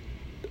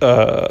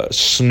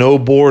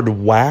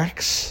snowboard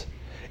wax.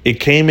 It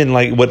came in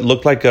like what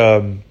looked like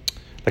a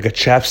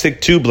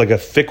chapstick tube, like a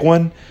thick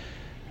one.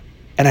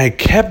 And I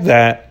kept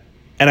that,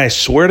 and I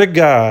swear to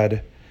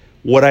God,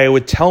 what I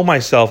would tell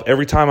myself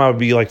every time I would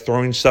be like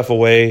throwing stuff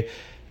away,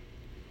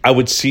 I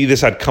would see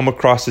this, I'd come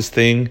across this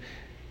thing,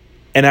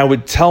 and I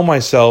would tell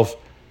myself,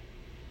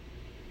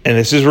 and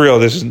this is real,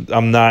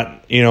 I'm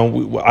not,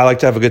 I like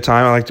to have a good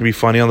time, I like to be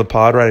funny on the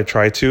pod, right? I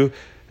try to,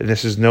 and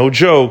this is no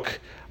joke.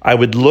 I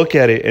would look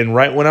at it, and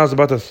right when I was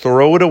about to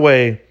throw it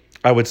away,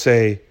 I would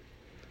say,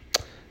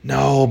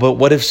 no, but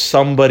what if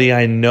somebody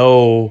I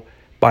know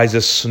buys a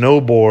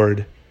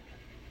snowboard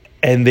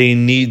and they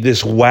need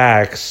this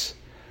wax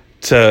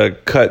to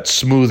cut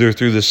smoother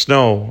through the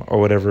snow or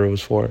whatever it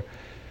was for?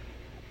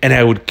 And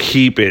I would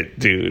keep it,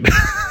 dude.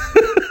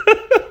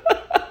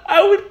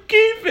 I would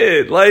keep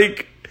it.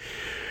 Like,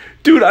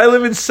 dude, I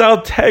live in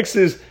South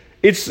Texas.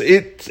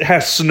 It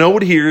has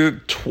snowed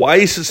here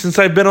twice since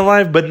I've been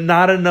alive, but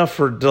not enough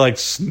to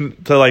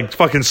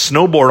fucking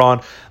snowboard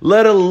on,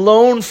 let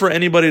alone for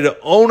anybody to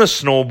own a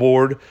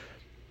snowboard.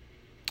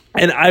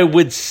 And I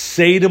would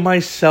say to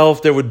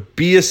myself, there would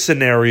be a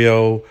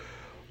scenario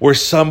where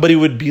somebody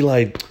would be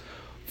like,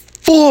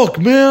 fuck,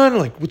 man,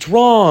 like, what's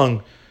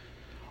wrong?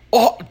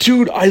 Oh,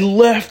 dude, I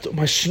left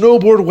my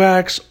snowboard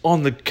wax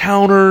on the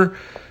counter,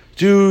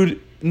 dude,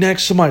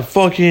 next to my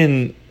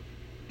fucking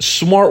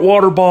Smart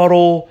water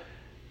bottle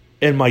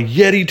and my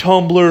Yeti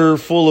tumbler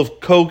full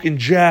of Coke and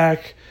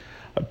Jack.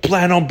 I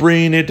plan on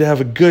bringing it to have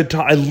a good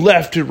time. I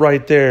left it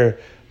right there.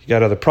 You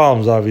got other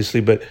problems,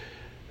 obviously, but...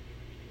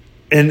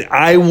 And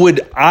I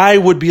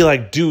would be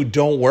like, dude,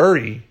 don't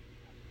worry.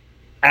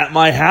 At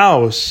my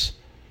house,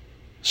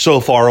 so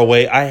far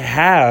away, I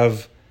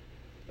have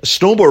a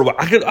snowboard.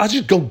 I'll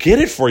just go get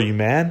it for you,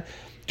 man.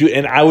 Dude,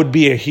 and I would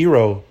be a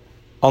hero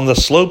on the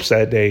slopes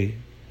that day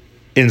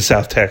in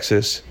South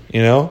Texas,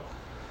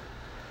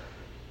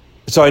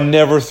 So I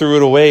never threw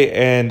it away.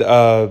 And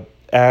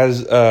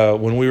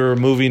when we were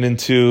moving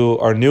into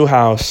our new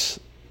house,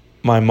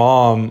 my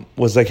mom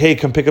was like, hey,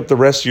 come pick up the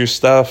rest of your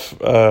stuff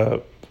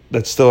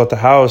that's still at the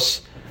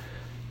house.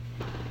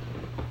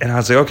 And I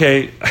was like,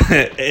 okay.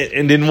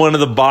 And in one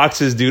of the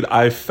boxes, dude,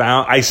 I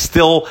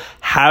still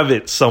have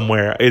it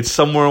somewhere. It's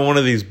somewhere in one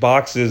of these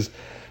boxes.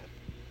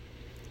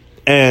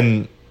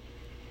 And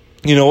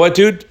you know what,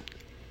 dude?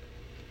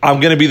 I'm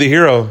going to be the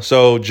hero.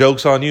 So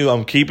joke's on you.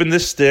 I'm keeping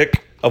this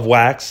stick of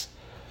wax.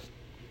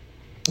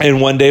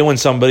 And one day when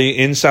somebody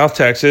in South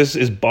Texas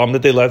is bummed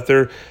that they left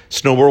their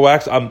snowboard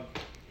wax,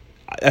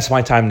 that's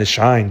my time to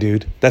shine,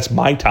 dude. That's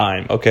my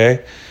time,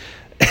 okay?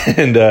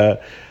 And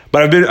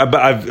but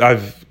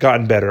I've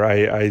gotten better.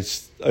 I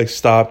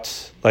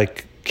stopped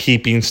like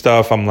keeping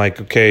stuff. I'm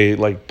like, okay,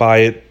 like buy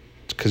it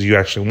because you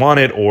actually want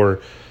it,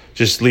 or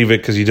just leave it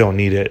because you don't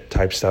need it,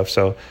 type stuff.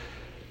 So,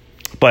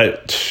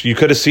 but you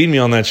could have seen me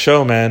on that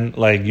show, man.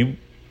 Like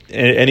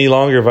any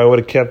longer if I would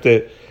have kept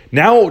it.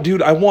 Now,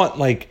 dude, I want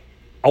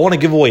to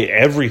give away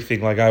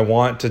everything. Like I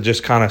want to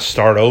just kind of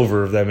start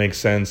over, if that makes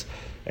sense,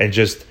 and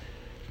just.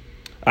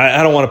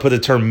 I don't want to put the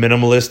term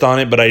minimalist on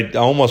it, but I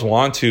almost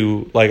want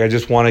to. Like, I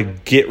just want to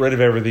get rid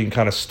of everything,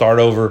 kind of start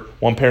over.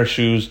 One pair of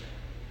shoes,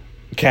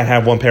 can't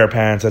have one pair of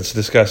pants. That's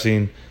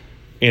disgusting.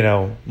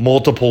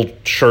 Multiple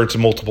shirts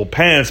and multiple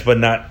pants, but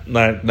not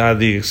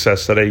the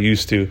excess that I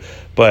used to.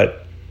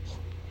 But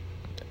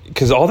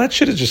because all that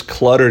shit is just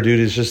clutter, dude.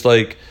 It's just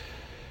like,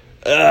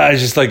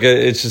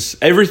 it's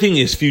just everything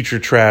is future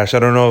trash. I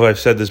don't know if I've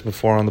said this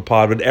before on the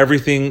pod, but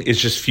everything is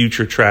just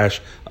future trash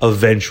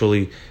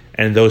eventually.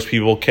 And those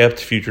people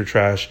kept future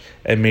trash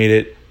and made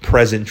it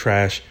present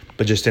trash,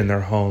 but just in their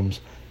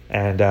homes.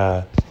 And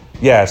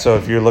so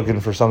if you're looking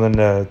for something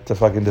to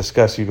fucking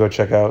discuss, you go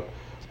check out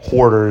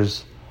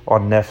Hoarders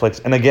on Netflix.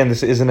 And again,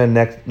 this isn't a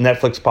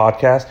Netflix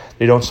podcast.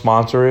 They don't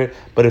sponsor it.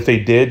 But if they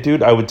did,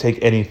 dude, I would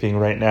take anything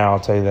right now. I'll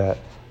tell you that.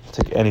 I'll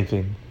take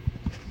anything.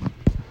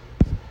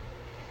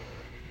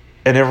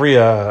 And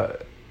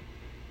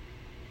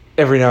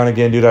every now and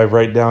again, dude, I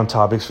write down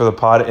topics for the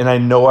pod, and I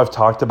know I've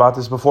talked about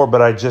this before,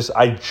 but I just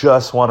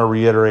want to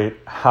reiterate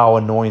how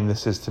annoying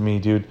this is to me,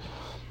 dude.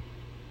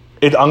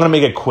 I'm gonna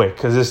make it quick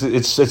because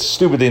it's a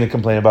stupid thing to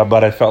complain about,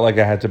 but I felt like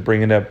I had to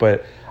bring it up.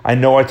 But I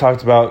know I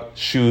talked about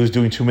shoes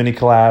doing too many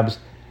collabs,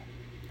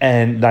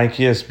 and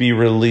Nike SB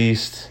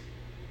released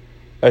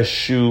a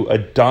shoe, a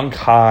Dunk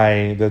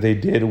High that they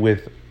did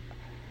with,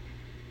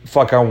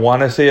 I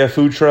want to say a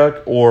food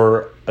truck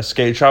or a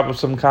skate shop of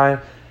some kind.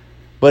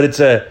 But it's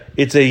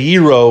a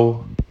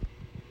Euro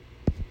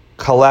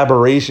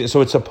collaboration,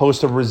 so it's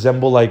supposed to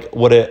resemble like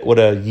what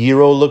a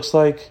Euro looks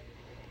like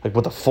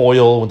with the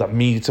foil, with the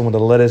meats, and with the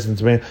lettuce and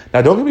tomato.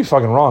 Now, don't get me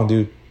fucking wrong,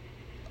 dude.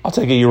 I'll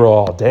take a Euro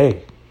all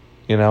day.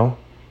 I'll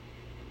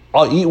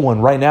eat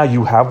one right now.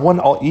 You have one,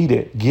 I'll eat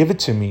it. Give it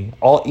to me,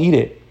 I'll eat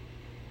it.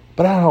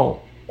 But I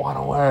don't want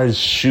to wear a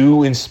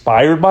shoe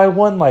inspired by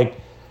one. Like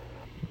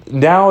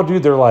now,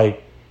 dude, they're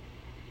like,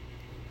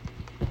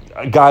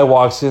 a guy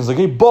walks in, is like,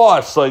 hey,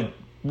 boss, like.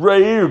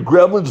 Right here,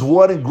 Gremlins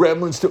 1 and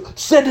Gremlins 2.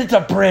 Send it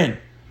to print.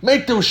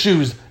 Make those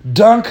shoes.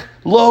 Dunk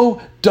low,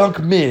 dunk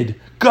mid,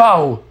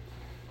 go.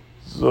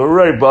 All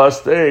right,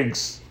 boss,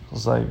 thanks. I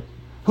was like,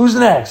 who's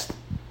next?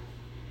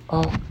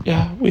 Oh,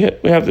 yeah, we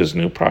have this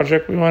new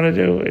project we want to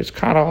do. It's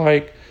kind of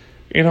like,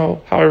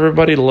 how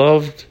everybody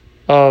loved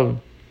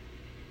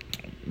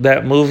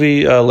that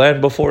movie,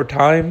 Land Before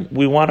Time.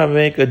 We want to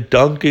make a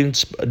dunk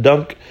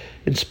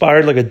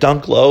inspired, like a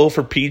dunk low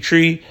for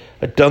Petrie,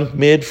 a dunk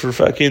mid for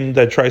fucking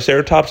that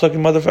Triceratops looking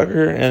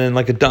motherfucker, and then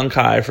like a dunk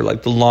high for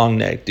like the long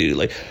neck dude.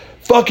 Like,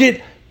 fuck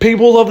it.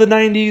 People love the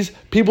 90s.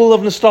 People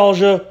love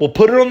nostalgia. We'll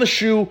put it on the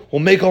shoe. We'll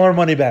make all our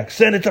money back.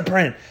 Send it to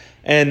print.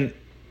 And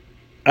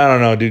I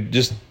don't know, dude.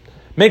 Just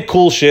make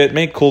cool shit.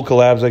 Make cool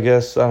collabs, I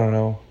guess. I don't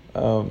know.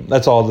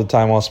 That's all the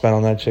time I'll spend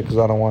on that shit because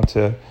I don't want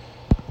to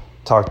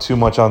talk too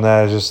much on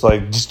that. It's just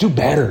like, just do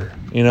better.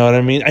 You know what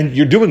I mean? And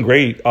you're doing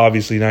great,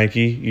 obviously,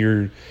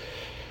 Nike.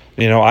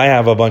 I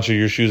have a bunch of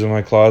your shoes in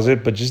my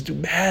closet, but just do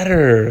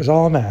better. That's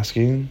all I'm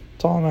asking.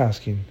 That's all I'm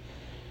asking.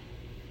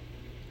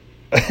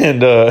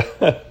 And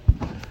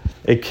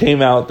it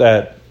came out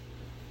that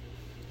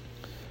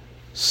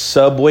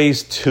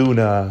Subway's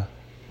tuna,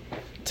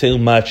 too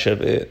much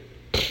of it.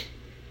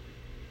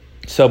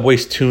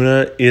 Subway's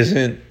tuna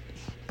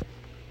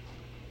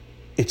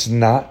it's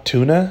not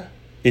tuna.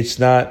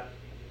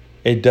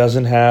 It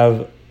doesn't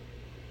have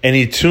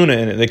any tuna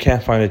in it. They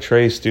can't find a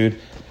trace, dude.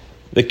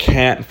 They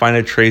can't find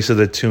a trace of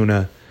the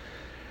tuna.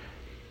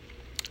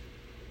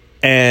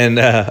 And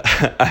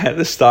I had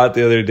this thought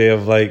the other day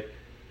of like,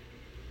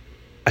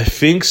 I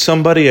think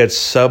somebody at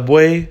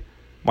Subway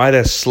might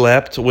have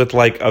slept with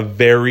like a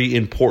very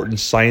important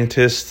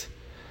scientist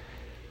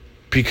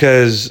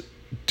because,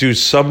 dude,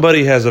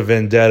 somebody has a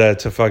vendetta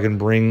to fucking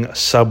bring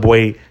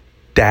Subway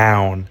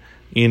down.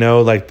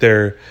 Like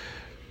they're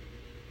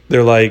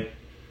like,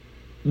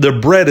 the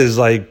bread is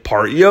like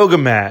part yoga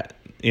mat.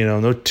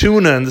 No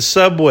tuna in the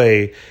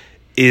Subway.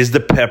 Is the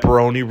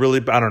pepperoni really?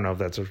 I don't know if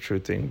that's a true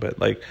thing, but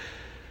like,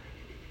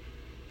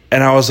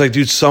 and I was like,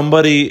 dude,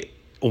 somebody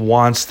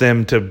wants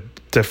them to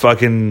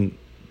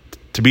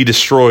be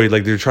destroyed.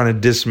 Like they're trying to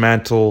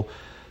dismantle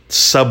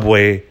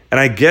Subway. And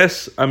I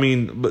guess,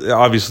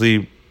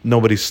 obviously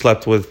nobody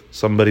slept with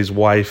somebody's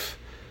wife.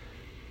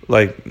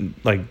 Like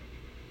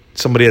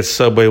somebody at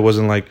Subway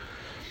wasn't like,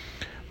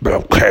 but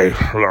okay,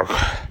 look,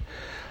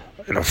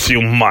 in a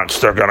few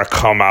months they're gonna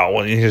come out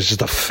when he's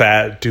just a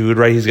fat dude,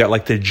 right? He's got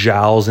like the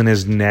jowls in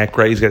his neck,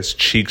 right? He's got his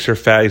cheeks are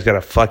fat. He's got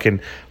a fucking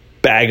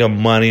bag of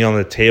money on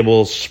the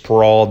table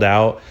sprawled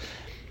out.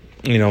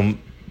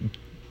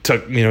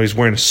 He's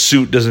wearing a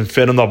suit, doesn't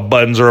fit him. The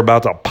buttons are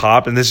about to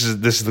pop, and this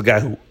is the guy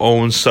who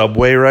owns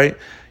Subway, right?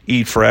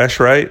 Eat Fresh,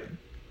 right?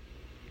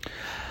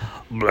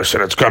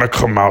 Listen, it's gonna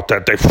come out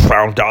that they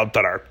found out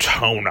that our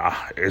tuna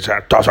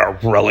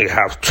doesn't really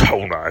have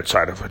tuna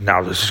inside of it.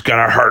 Now, this is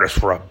gonna hurt us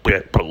for a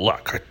bit, but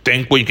look, I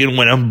think we can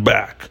win them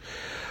back.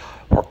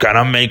 We're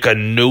gonna make a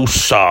new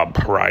sub,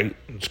 right?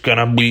 It's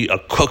gonna be a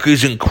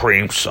cookies and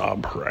cream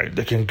sub, right?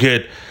 They can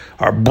get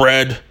our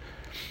bread,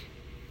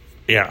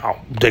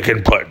 they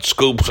can put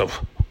scoops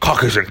of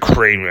cookies and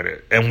cream in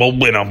it, and we'll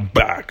win them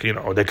back.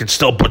 They can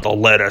still put the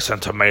lettuce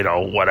and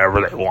tomato, whatever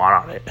they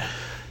want on it.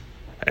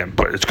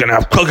 But it's going to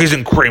have cookies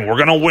and cream. We're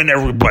going to win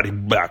everybody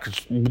back.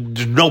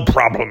 There's no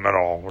problem at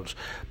all.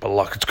 But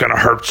look, it's going to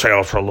hurt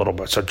sales for a little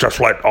bit. So just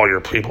let all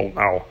your people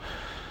know.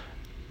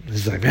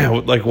 He's like,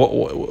 man, like,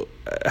 what,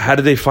 how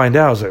did they find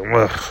out? I was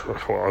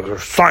like, well, they're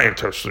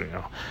scientists,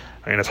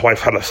 his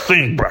wife had a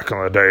thing back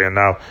in the day, and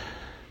now,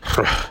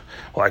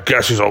 well, I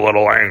guess he's a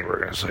little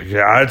angry. It's like,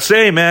 yeah, I'd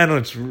say, man,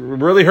 it's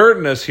really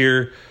hurting us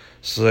here.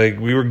 It's like,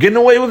 we were getting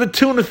away with the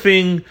tuna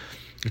thing,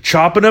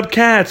 chopping up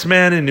cats,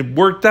 man, and it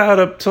worked out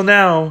up till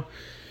now.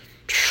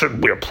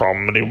 Shouldn't be a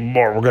problem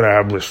anymore. We're going to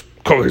have this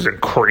cookies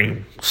and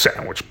cream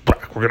sandwich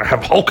back. We're going to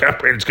have whole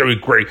campaign. It's going to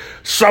be great.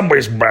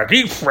 Subway's back.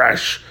 Eat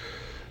fresh.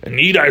 And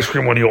eat ice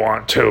cream when you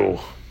want to.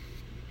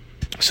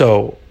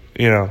 So,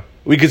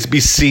 we could be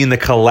seeing the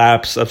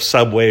collapse of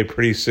Subway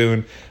pretty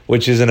soon,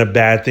 which isn't a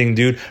bad thing,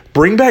 dude.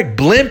 Bring back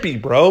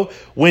Blimpie, bro.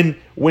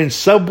 When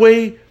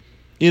Subway,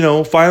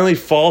 finally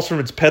falls from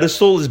its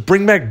pedestal, is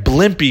bring back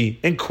Blimpie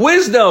and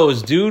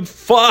Quiznos, dude.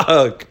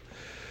 Fuck.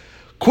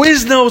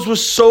 Quiznos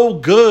was so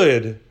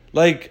good.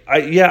 Like,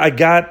 I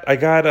got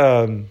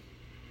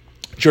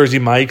Jersey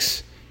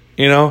Mike's,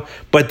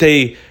 but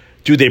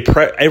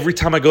every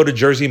time I go to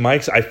Jersey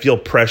Mike's, I feel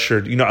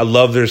pressured. I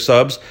love their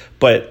subs,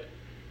 but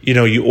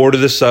you order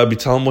the sub, you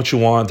tell them what you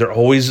want. They're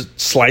always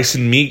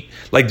slicing meat.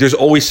 Like, there's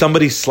always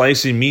somebody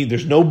slicing meat.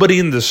 There's nobody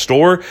in the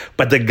store,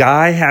 but the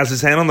guy has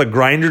his hand on the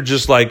grinder,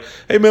 just like,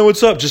 hey man,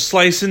 what's up? Just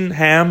slicing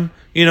ham,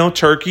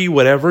 turkey,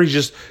 whatever.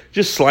 He's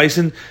just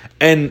slicing.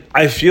 And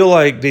I feel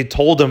like they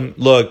told him,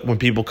 look, when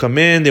people come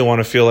in, they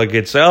want to feel like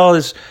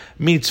this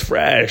meat's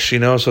fresh,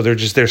 so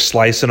they're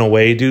slicing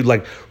away, dude,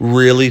 like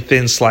really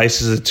thin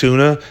slices of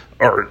tuna,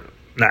 or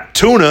not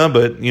tuna,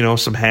 but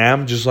some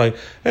ham, just like,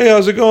 hey,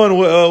 how's it going?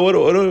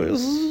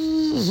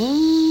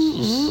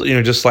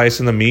 Just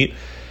slicing the meat,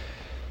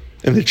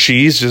 and the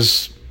cheese,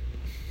 just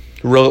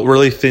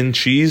really thin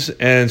cheese.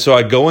 And so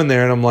I go in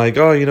there and I'm like,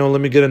 oh,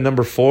 let me get a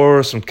number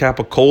 4, some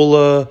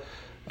capicola,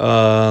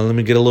 Let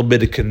me get a little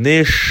bit of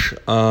knish.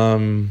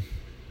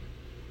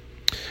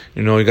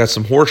 You got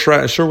some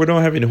horseradish. Sure, we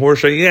don't have any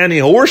horseradish. Yeah, any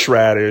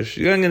horseradish.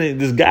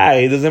 This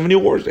guy doesn't have any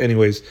horse.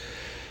 Anyways,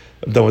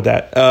 I'm done with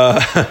that.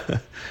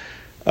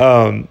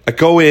 I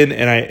go in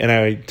and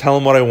I tell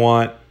them what I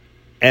want,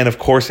 and of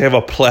course they have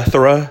a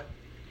plethora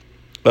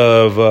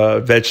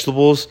of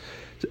vegetables.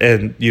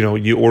 And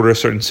you order a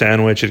certain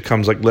sandwich. It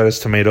comes like lettuce,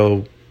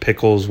 tomato,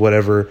 pickles,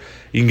 whatever.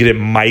 You can get it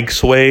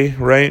Mike's way,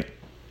 right?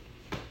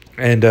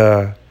 And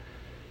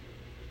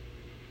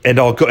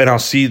I'll go and I'll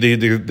see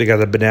they got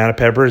the banana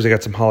peppers. They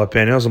got some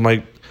jalapenos. I'm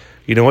like,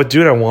 you know what,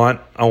 dude? I want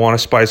to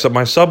spice up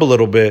my sub a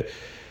little bit.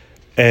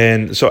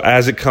 And so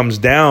as it comes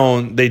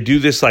down, they do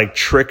this like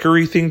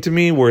trickery thing to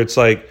me where it's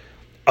like,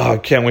 oh, I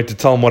can't wait to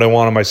tell them what I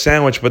want on my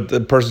sandwich. But the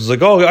person's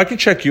like, oh, I can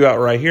check you out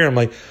right here. I'm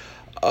like,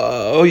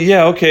 oh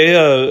yeah, okay.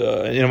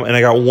 And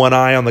I got one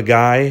eye on the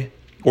guy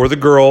or the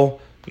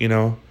girl.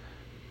 Well,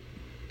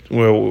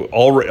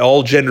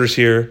 all genders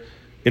here.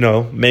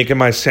 Making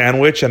my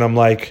sandwich, and I'm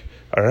like,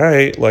 all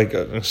right. Like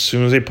as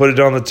soon as they put it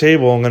on the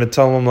table, I'm gonna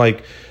tell them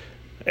like,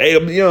 hey,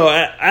 add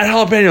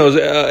jalapenos,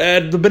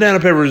 add the banana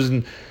peppers,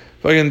 and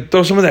fucking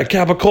throw some of that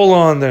capicola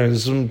on there,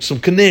 some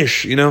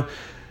knish,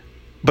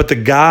 But the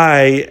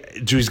guy,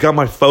 dude, he's got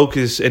my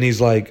focus, and he's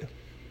like,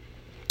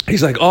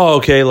 oh,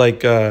 okay,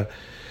 like,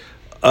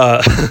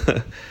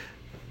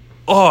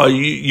 oh,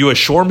 you a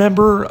Shore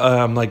member?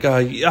 I'm like,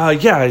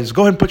 yeah. Just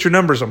go ahead and put your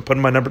numbers. I'm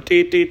putting my number,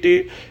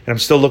 and I'm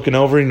still looking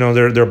over.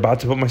 They're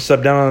about to put my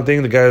sub down on the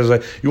thing. The guy's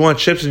like, you want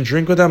chips and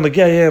drink with that? I'm like,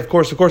 yeah, of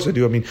course I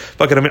do. I mean,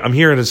 fucking, I'm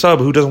here in a sub.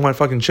 Who doesn't want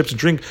fucking chips and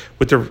drink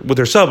with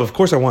their sub? Of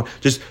course I want.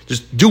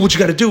 Just do what you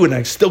got to do. And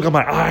I still got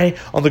my eye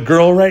on the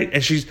girl, right?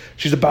 And she's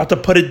about to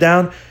put it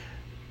down,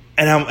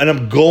 and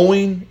I'm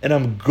going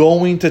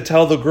to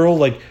tell the girl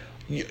like,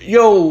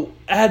 yo,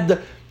 add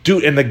the.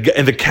 Dude, and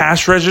the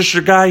cash register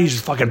guy, he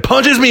just fucking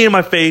punches me in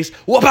my face.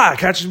 Whoop-ah,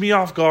 catches me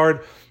off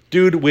guard.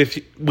 Dude,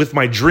 with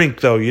my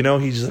drink, though,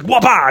 he's just like,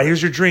 whoop-ah,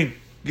 here's your drink.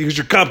 Here's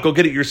your cup. Go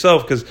get it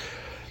yourself because,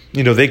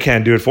 they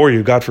can't do it for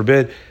you, God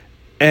forbid.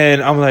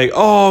 And I'm like,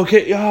 oh,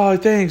 okay, oh,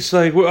 thanks.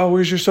 Like,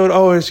 where's your soda?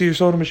 Oh, I see your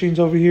soda machine's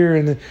over here.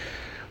 And then,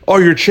 oh,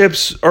 your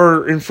chips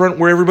are in front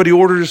where everybody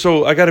orders,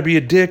 so I got to be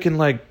a dick and,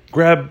 like,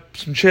 grab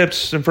some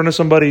chips in front of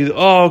somebody.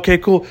 Oh, okay,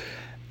 cool.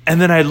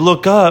 And then I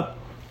look up.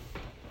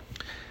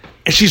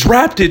 And she's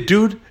wrapped it,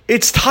 dude.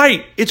 It's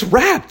tight. It's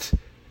wrapped.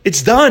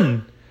 It's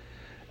done.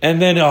 And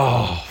then,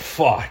 oh,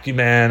 fuck you,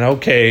 man.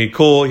 Okay,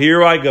 cool.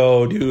 Here I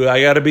go, dude.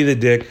 I got to be the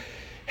dick.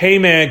 Hey,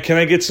 man, can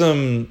I get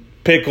some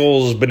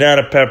pickles,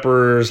 banana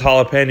peppers,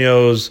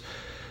 jalapenos,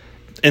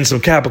 and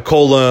some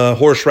capicola,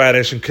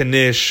 horseradish, and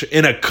knish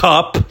in a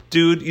cup,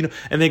 dude?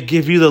 And they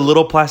give you the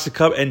little plastic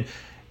cup. And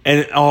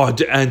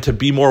to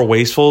be more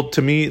wasteful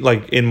to me,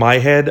 like in my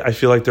head, I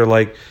feel like they're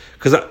like,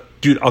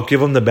 dude, I'll give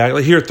them the bag.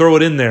 Like, here, throw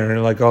it in there.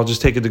 And, like, I'll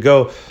just take it to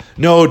go.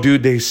 No,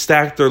 dude, they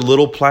stack their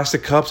little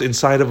plastic cups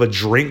inside of a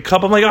drink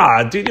cup. I'm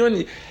like, dude,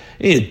 you need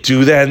to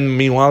do that. And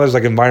meanwhile, there's,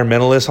 like,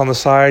 environmentalists on the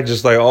side.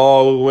 Just like,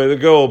 oh, way to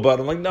go. But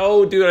I'm like,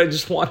 no, dude, I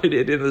just wanted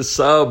it in the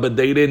sub. But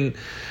they didn't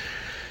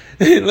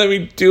let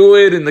me do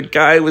it. And the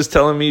guy was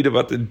telling me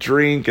about the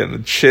drink and the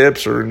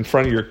chips are in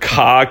front of your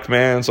cock,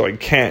 man. So I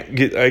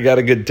got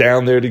to get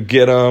down there to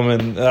get them.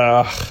 And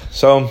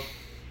so,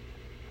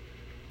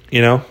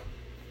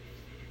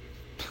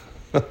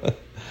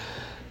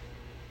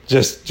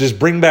 just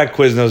bring back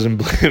Quiznos and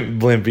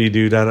Blimpie,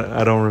 dude.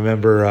 I don't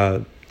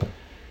remember.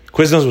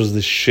 Quiznos was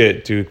the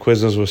shit, dude.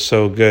 Quiznos was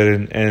so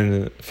good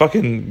and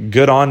fucking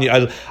good on you.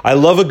 I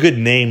love a good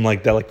name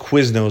like that, like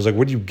Quiznos. Like,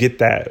 where do you get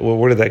that?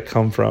 Where did that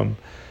come from?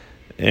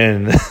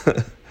 And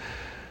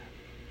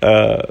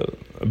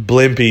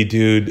Blimpie,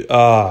 dude.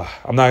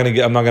 I'm not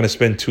gonna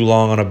spend too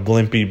long on a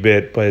Blimpie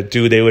bit, but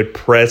dude, they would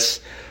press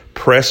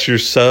your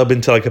sub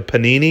into like a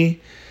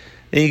panini.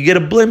 And you get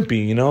a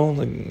Blimpie,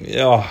 like,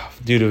 oh,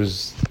 dude, it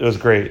was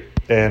great.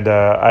 And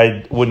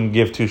I wouldn't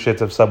give two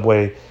shits if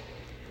Subway,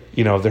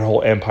 their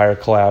whole empire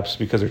collapsed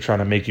because they're trying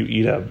to make you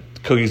eat a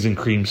cookies and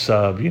cream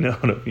sub, you know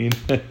what I mean?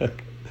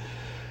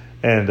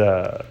 And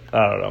I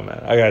don't know,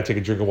 man. I gotta take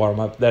a drink of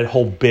water. That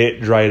whole bit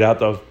dried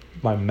out of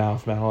my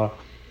mouth, man. Oh,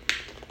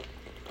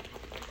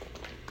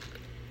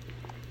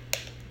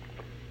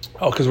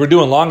 because we're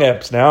doing long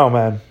eps now,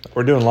 man.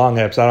 We're doing long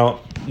eps. I'm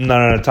not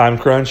on a time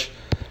crunch.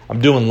 I'm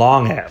doing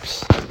long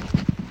apps,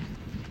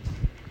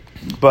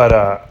 but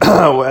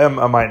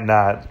I might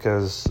not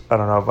because I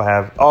don't know if I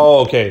have.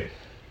 Oh, okay.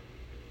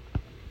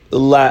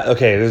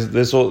 Okay,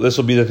 this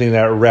will be the thing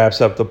that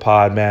wraps up the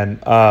pod, man.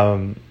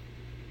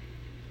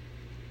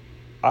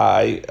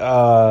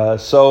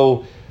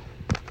 So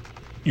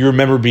you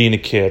remember being a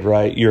kid,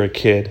 right? You're a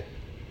kid.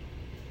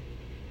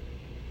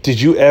 Did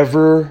you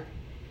ever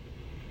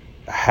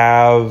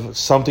have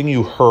something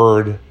you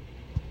heard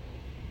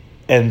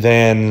and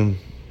then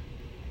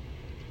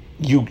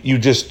you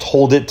just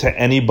told it to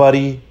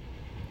anybody,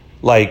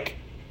 like,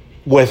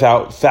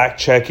 without fact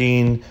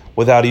checking,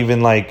 without even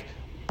like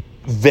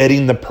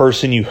vetting the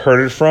person you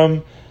heard it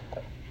from?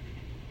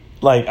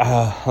 Like,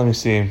 let me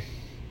see.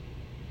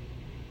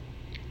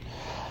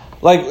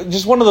 like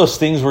just one of those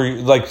things where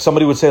like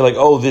somebody would say like,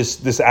 oh,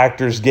 this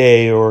actor's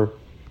gay, or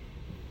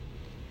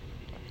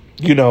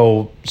you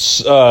know,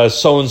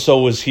 so and so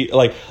was he,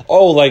 like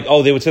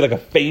they would say like a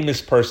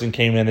famous person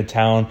came into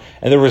town,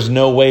 and there was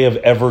no way of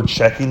ever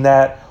checking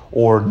that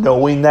or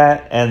knowing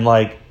that, and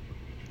like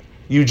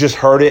you just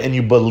heard it and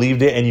you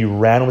believed it and you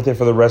ran with it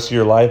for the rest of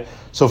your life.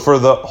 So for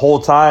the whole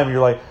time, you're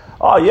like,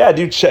 oh yeah,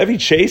 dude, Chevy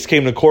Chase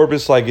came to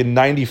Corpus like in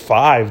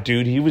 '95,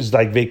 dude. He was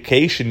like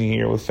vacationing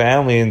here with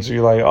family, and so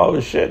you're like, oh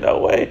shit, no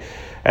way.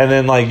 And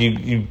then like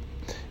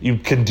you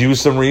can do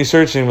some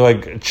research and you're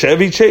like,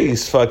 Chevy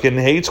Chase fucking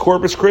hates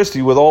Corpus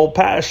Christi with all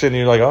passion. And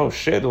you're like, oh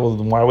shit, well,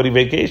 why would he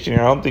vacation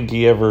here? I don't think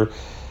he ever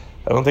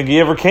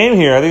came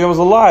here. I think it was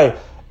a lie.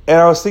 And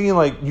I was thinking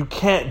like, you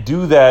can't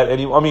do that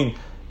anymore. I mean,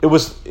 it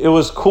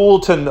was cool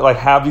to like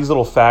have these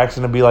little facts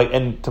and to be like,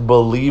 and to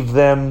believe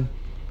them,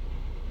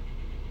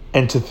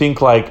 and to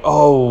think like,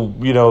 oh,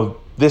 you know,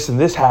 this and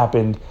this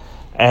happened.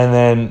 And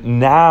then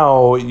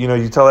now, you know,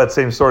 you tell that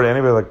same story to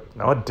anybody, like,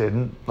 no, it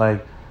didn't.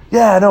 Like,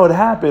 yeah, no, it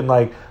happened.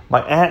 Like,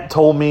 my aunt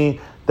told me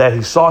that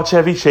he saw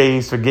Chevy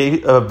Chase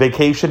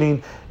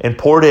vacationing in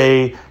Port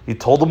A. He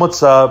told him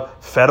what's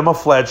up, fed him a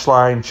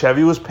fletchline.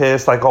 Chevy was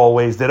pissed, like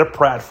always, did a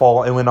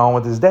pratfall, and went on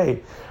with his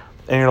day.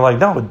 And you're like,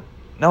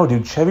 no,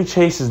 dude, Chevy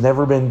Chase has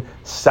never been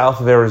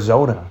south of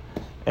Arizona.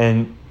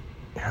 And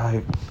you're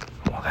like,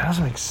 well, that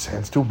doesn't make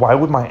sense, dude. Why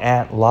would my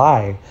aunt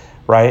lie,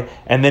 right?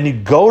 And then you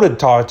go to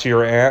talk to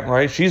your aunt,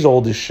 right? She's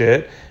old as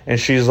shit. And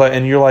she's like,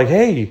 and you're like,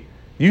 hey,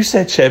 you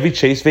said Chevy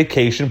Chase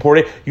vacation Port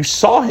A. You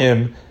saw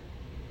him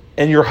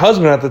and your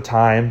husband at the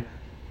time.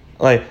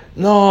 Like,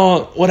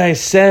 no, what I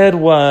said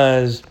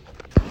was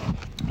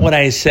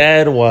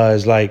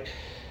like,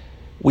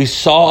 we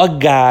saw a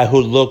guy who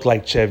looked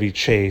like Chevy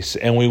Chase,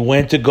 and we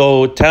went to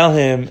go tell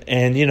him,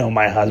 and, you know,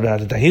 my husband at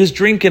the time, he was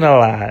drinking a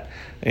lot,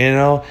 you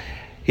know.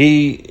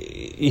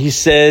 He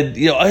said,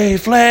 you know, hey,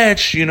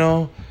 Fletch, you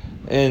know,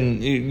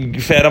 and you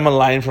fed him a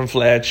line from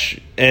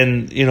Fletch,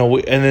 and, you know,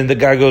 and then the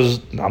guy goes,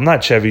 I'm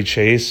not Chevy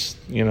Chase,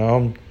 you know,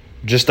 I'm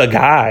just a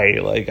guy,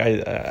 like,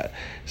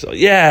 so,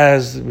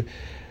 yeah,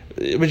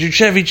 but you're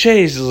Chevy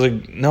Chase. It's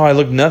like, no, I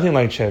look nothing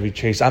like Chevy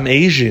Chase. I'm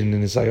Asian.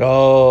 And it's like,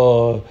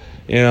 oh,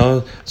 you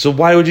know, so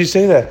why would you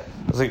say that?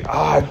 I was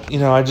like, you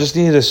know, I just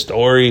needed a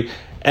story.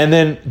 And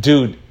then,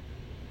 dude,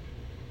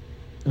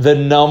 the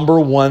number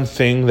one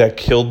thing that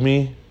killed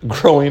me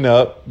growing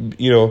up,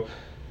 you know,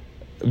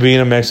 being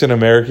a Mexican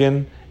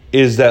American,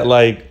 is that,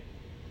 like,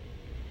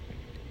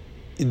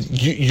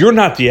 you're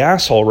not the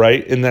asshole,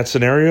 right? In that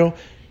scenario,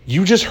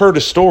 you just heard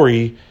a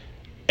story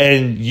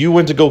and you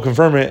went to go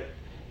confirm it.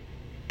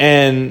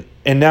 And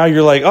now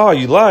you're like, oh,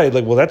 you lied.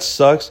 Like, well, that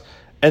sucks.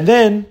 And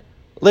then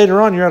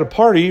later on, you're at a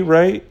party,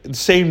 right? The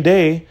same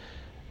day.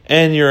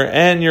 And your aunt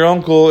and your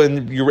uncle,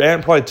 and your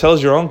aunt probably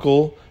tells your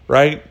uncle,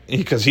 right?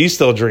 Because he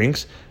still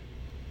drinks.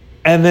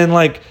 And then,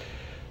 like,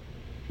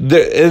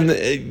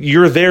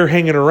 you're there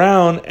hanging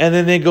around, and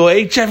then they go,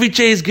 hey, Chevy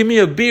Chase, give me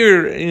a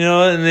beer, you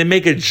know, and they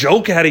make a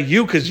joke out of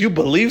you because you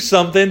believe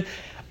something.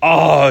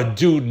 Oh,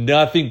 dude,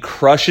 nothing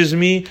crushes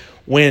me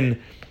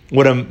when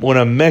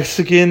a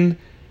Mexican,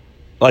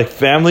 like,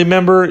 family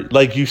member,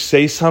 like, you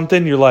say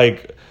something, you're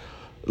like,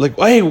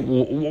 hey,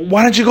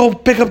 why don't you go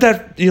pick up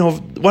that, you know,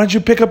 why don't you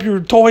pick up your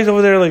toys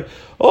over there? Like,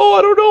 oh,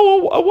 I don't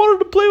know, I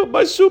wanted to play with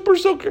my Super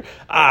Soaker.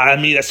 I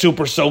mean, a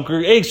Super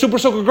Soaker. Hey, Super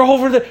Soaker, go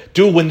over there.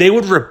 Dude, when they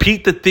would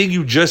repeat the thing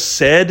you just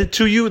said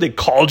to you, they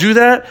called you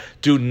that,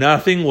 dude,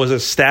 nothing was a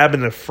stab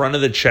in the front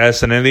of the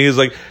chest. And then he was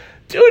like,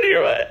 dude,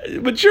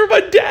 you're my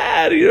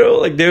dad, you know,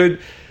 like, dude.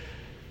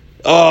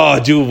 Oh,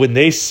 dude, when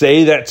they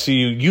say that to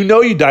you, you know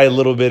you die a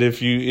little bit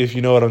if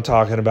you know what I'm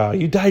talking about.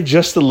 You die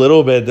just a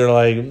little bit. They're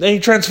like, hey,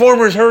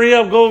 Transformers, hurry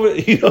up, go over.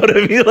 You know what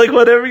I mean? Like,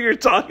 whatever you're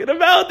talking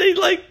about, they,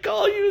 like,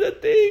 call you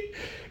that thing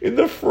in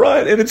the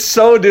front. And it's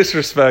so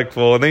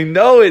disrespectful. And they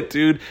know it,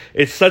 dude.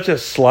 It's such a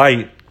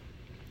slight.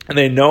 And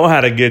they know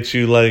how to get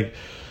you, like,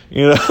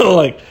 you know,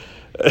 like,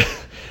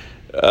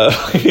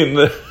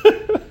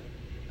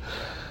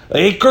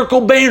 hey, Kurt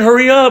Cobain,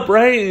 hurry up,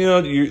 right?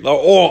 You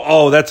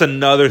know, that's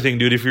another thing,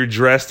 dude. If you're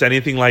dressed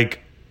anything like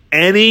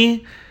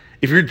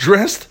if you're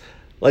dressed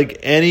like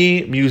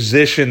any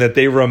musician that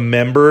they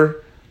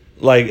remember,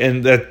 like,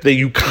 and that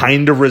you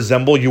kind of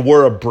resemble, you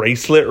wore a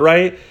bracelet,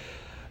 right?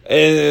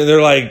 And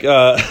they're like,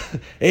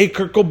 hey,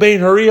 Kurt Cobain,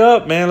 hurry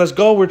up, man, let's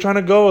go. We're trying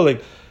to go.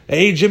 Like,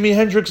 hey, Jimi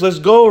Hendrix, let's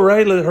go,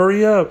 right?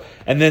 Hurry up.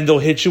 And then they'll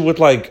hit you with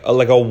like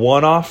a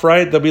one-off,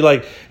 right? They'll be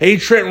like, hey,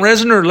 Trent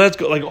Reznor, let's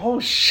go. Like, oh,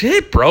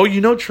 shit, bro.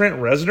 You know Trent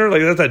Reznor?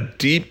 Like, that's a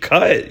deep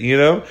cut, you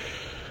know?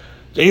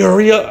 Hey,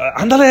 hurry up.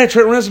 Andale,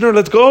 Trent Reznor,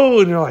 let's go.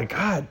 And you're like,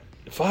 God,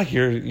 fuck,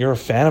 you're a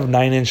fan of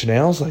Nine Inch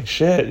Nails? Like,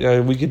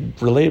 shit, we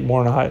could relate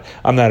more on high.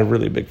 I'm not a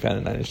really big fan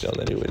of Nine Inch Nails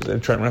anyways.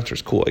 And Trent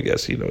Reznor's cool, I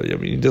guess. You know, I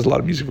mean, he does a lot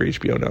of music for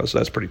HBO now, so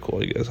that's pretty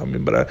cool, I guess. I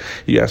mean, but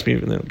you ask me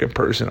in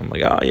person, I'm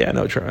like, oh, yeah,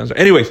 no, Trent Reznor.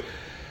 Anyways.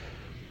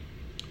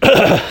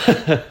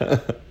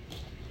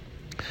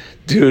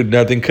 Dude,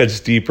 nothing cuts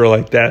deeper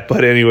like that.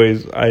 But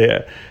anyways,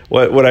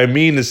 what I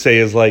mean to say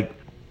is, like,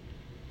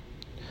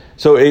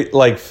 So it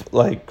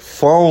like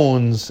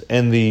phones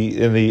and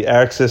the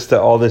access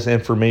to all this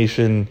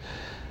information,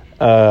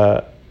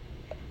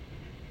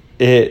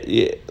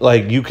 it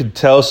like you could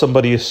tell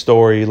somebody a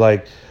story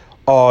like,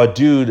 oh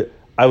dude,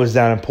 I was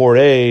down in Port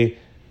A,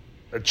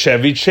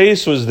 Chevy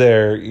Chase was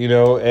there,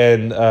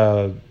 and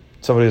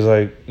somebody's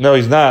like, no,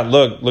 he's not.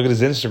 Look at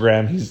his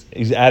Instagram.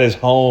 He's at his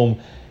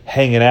home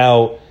hanging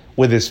out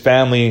with his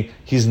family.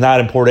 He's not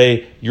in Port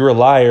A. You're a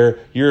liar.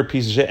 You're a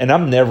piece of shit. And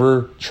I'm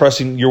never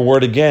trusting your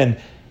word again.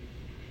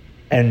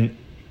 And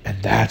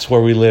that's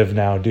where we live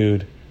now,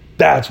 dude.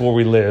 That's where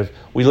we live.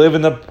 We live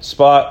in the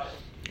spot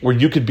where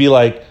you could be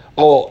like,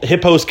 oh,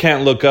 hippos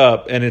can't look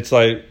up. And it's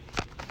like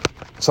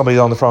somebody's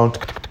on the phone.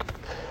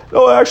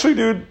 No, actually,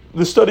 dude,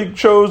 the study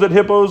shows that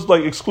hippos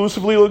like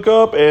exclusively look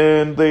up,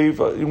 and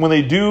when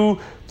they do,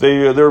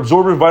 they're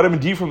absorbing vitamin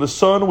D from the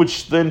sun,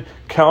 which then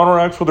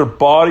counteracts with their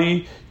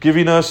body,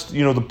 giving us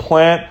the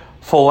plant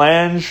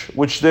phalange,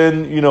 which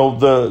then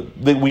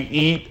that we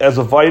eat as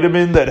a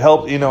vitamin that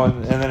help and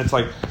then it's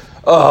like,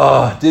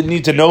 didn't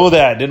need to know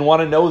that, didn't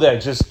want to know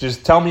that,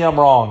 just tell me I'm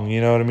wrong.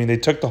 You know what I mean? They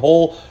took the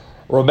whole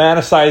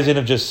romanticizing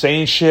of just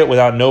saying shit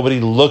without nobody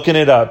looking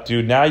it up,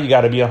 dude. Now you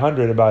got to be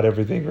 100 about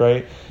everything,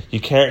 right?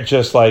 You can't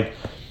just say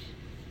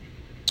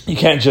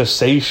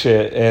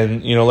shit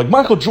and like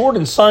Michael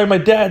Jordan signed my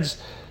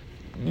dad's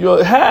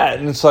hat,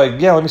 and it's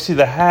like, yeah, let me see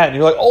the hat, and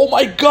you're like, oh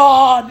my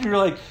god, you're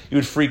like, you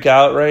would freak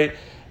out, right?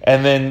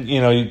 And then you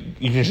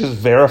can just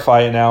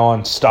verify it now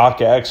on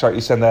StockX, right?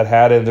 You send that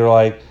hat in, they're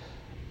like,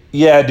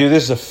 yeah, dude,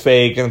 this is a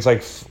fake, and it's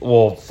like,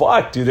 well,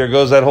 fuck, dude, there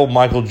goes that whole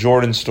Michael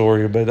Jordan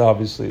story. But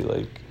obviously,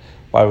 like,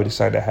 why would he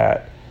sign a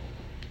hat?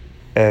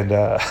 And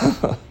I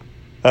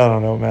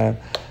don't know, man.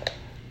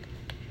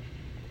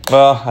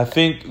 Well, I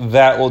think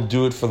that will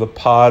do it for the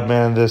pod,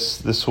 man,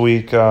 this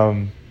week.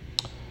 Like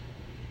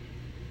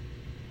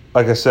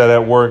I said,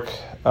 at work,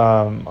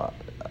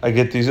 I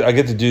get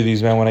to do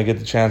these, man, when I get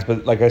the chance.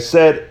 But like I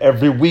said,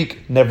 every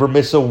week, never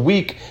miss a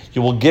week.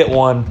 You will get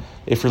one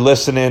if you're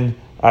listening.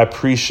 I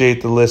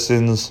appreciate the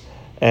listens.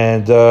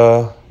 And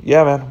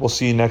yeah, man, we'll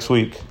see you next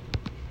week.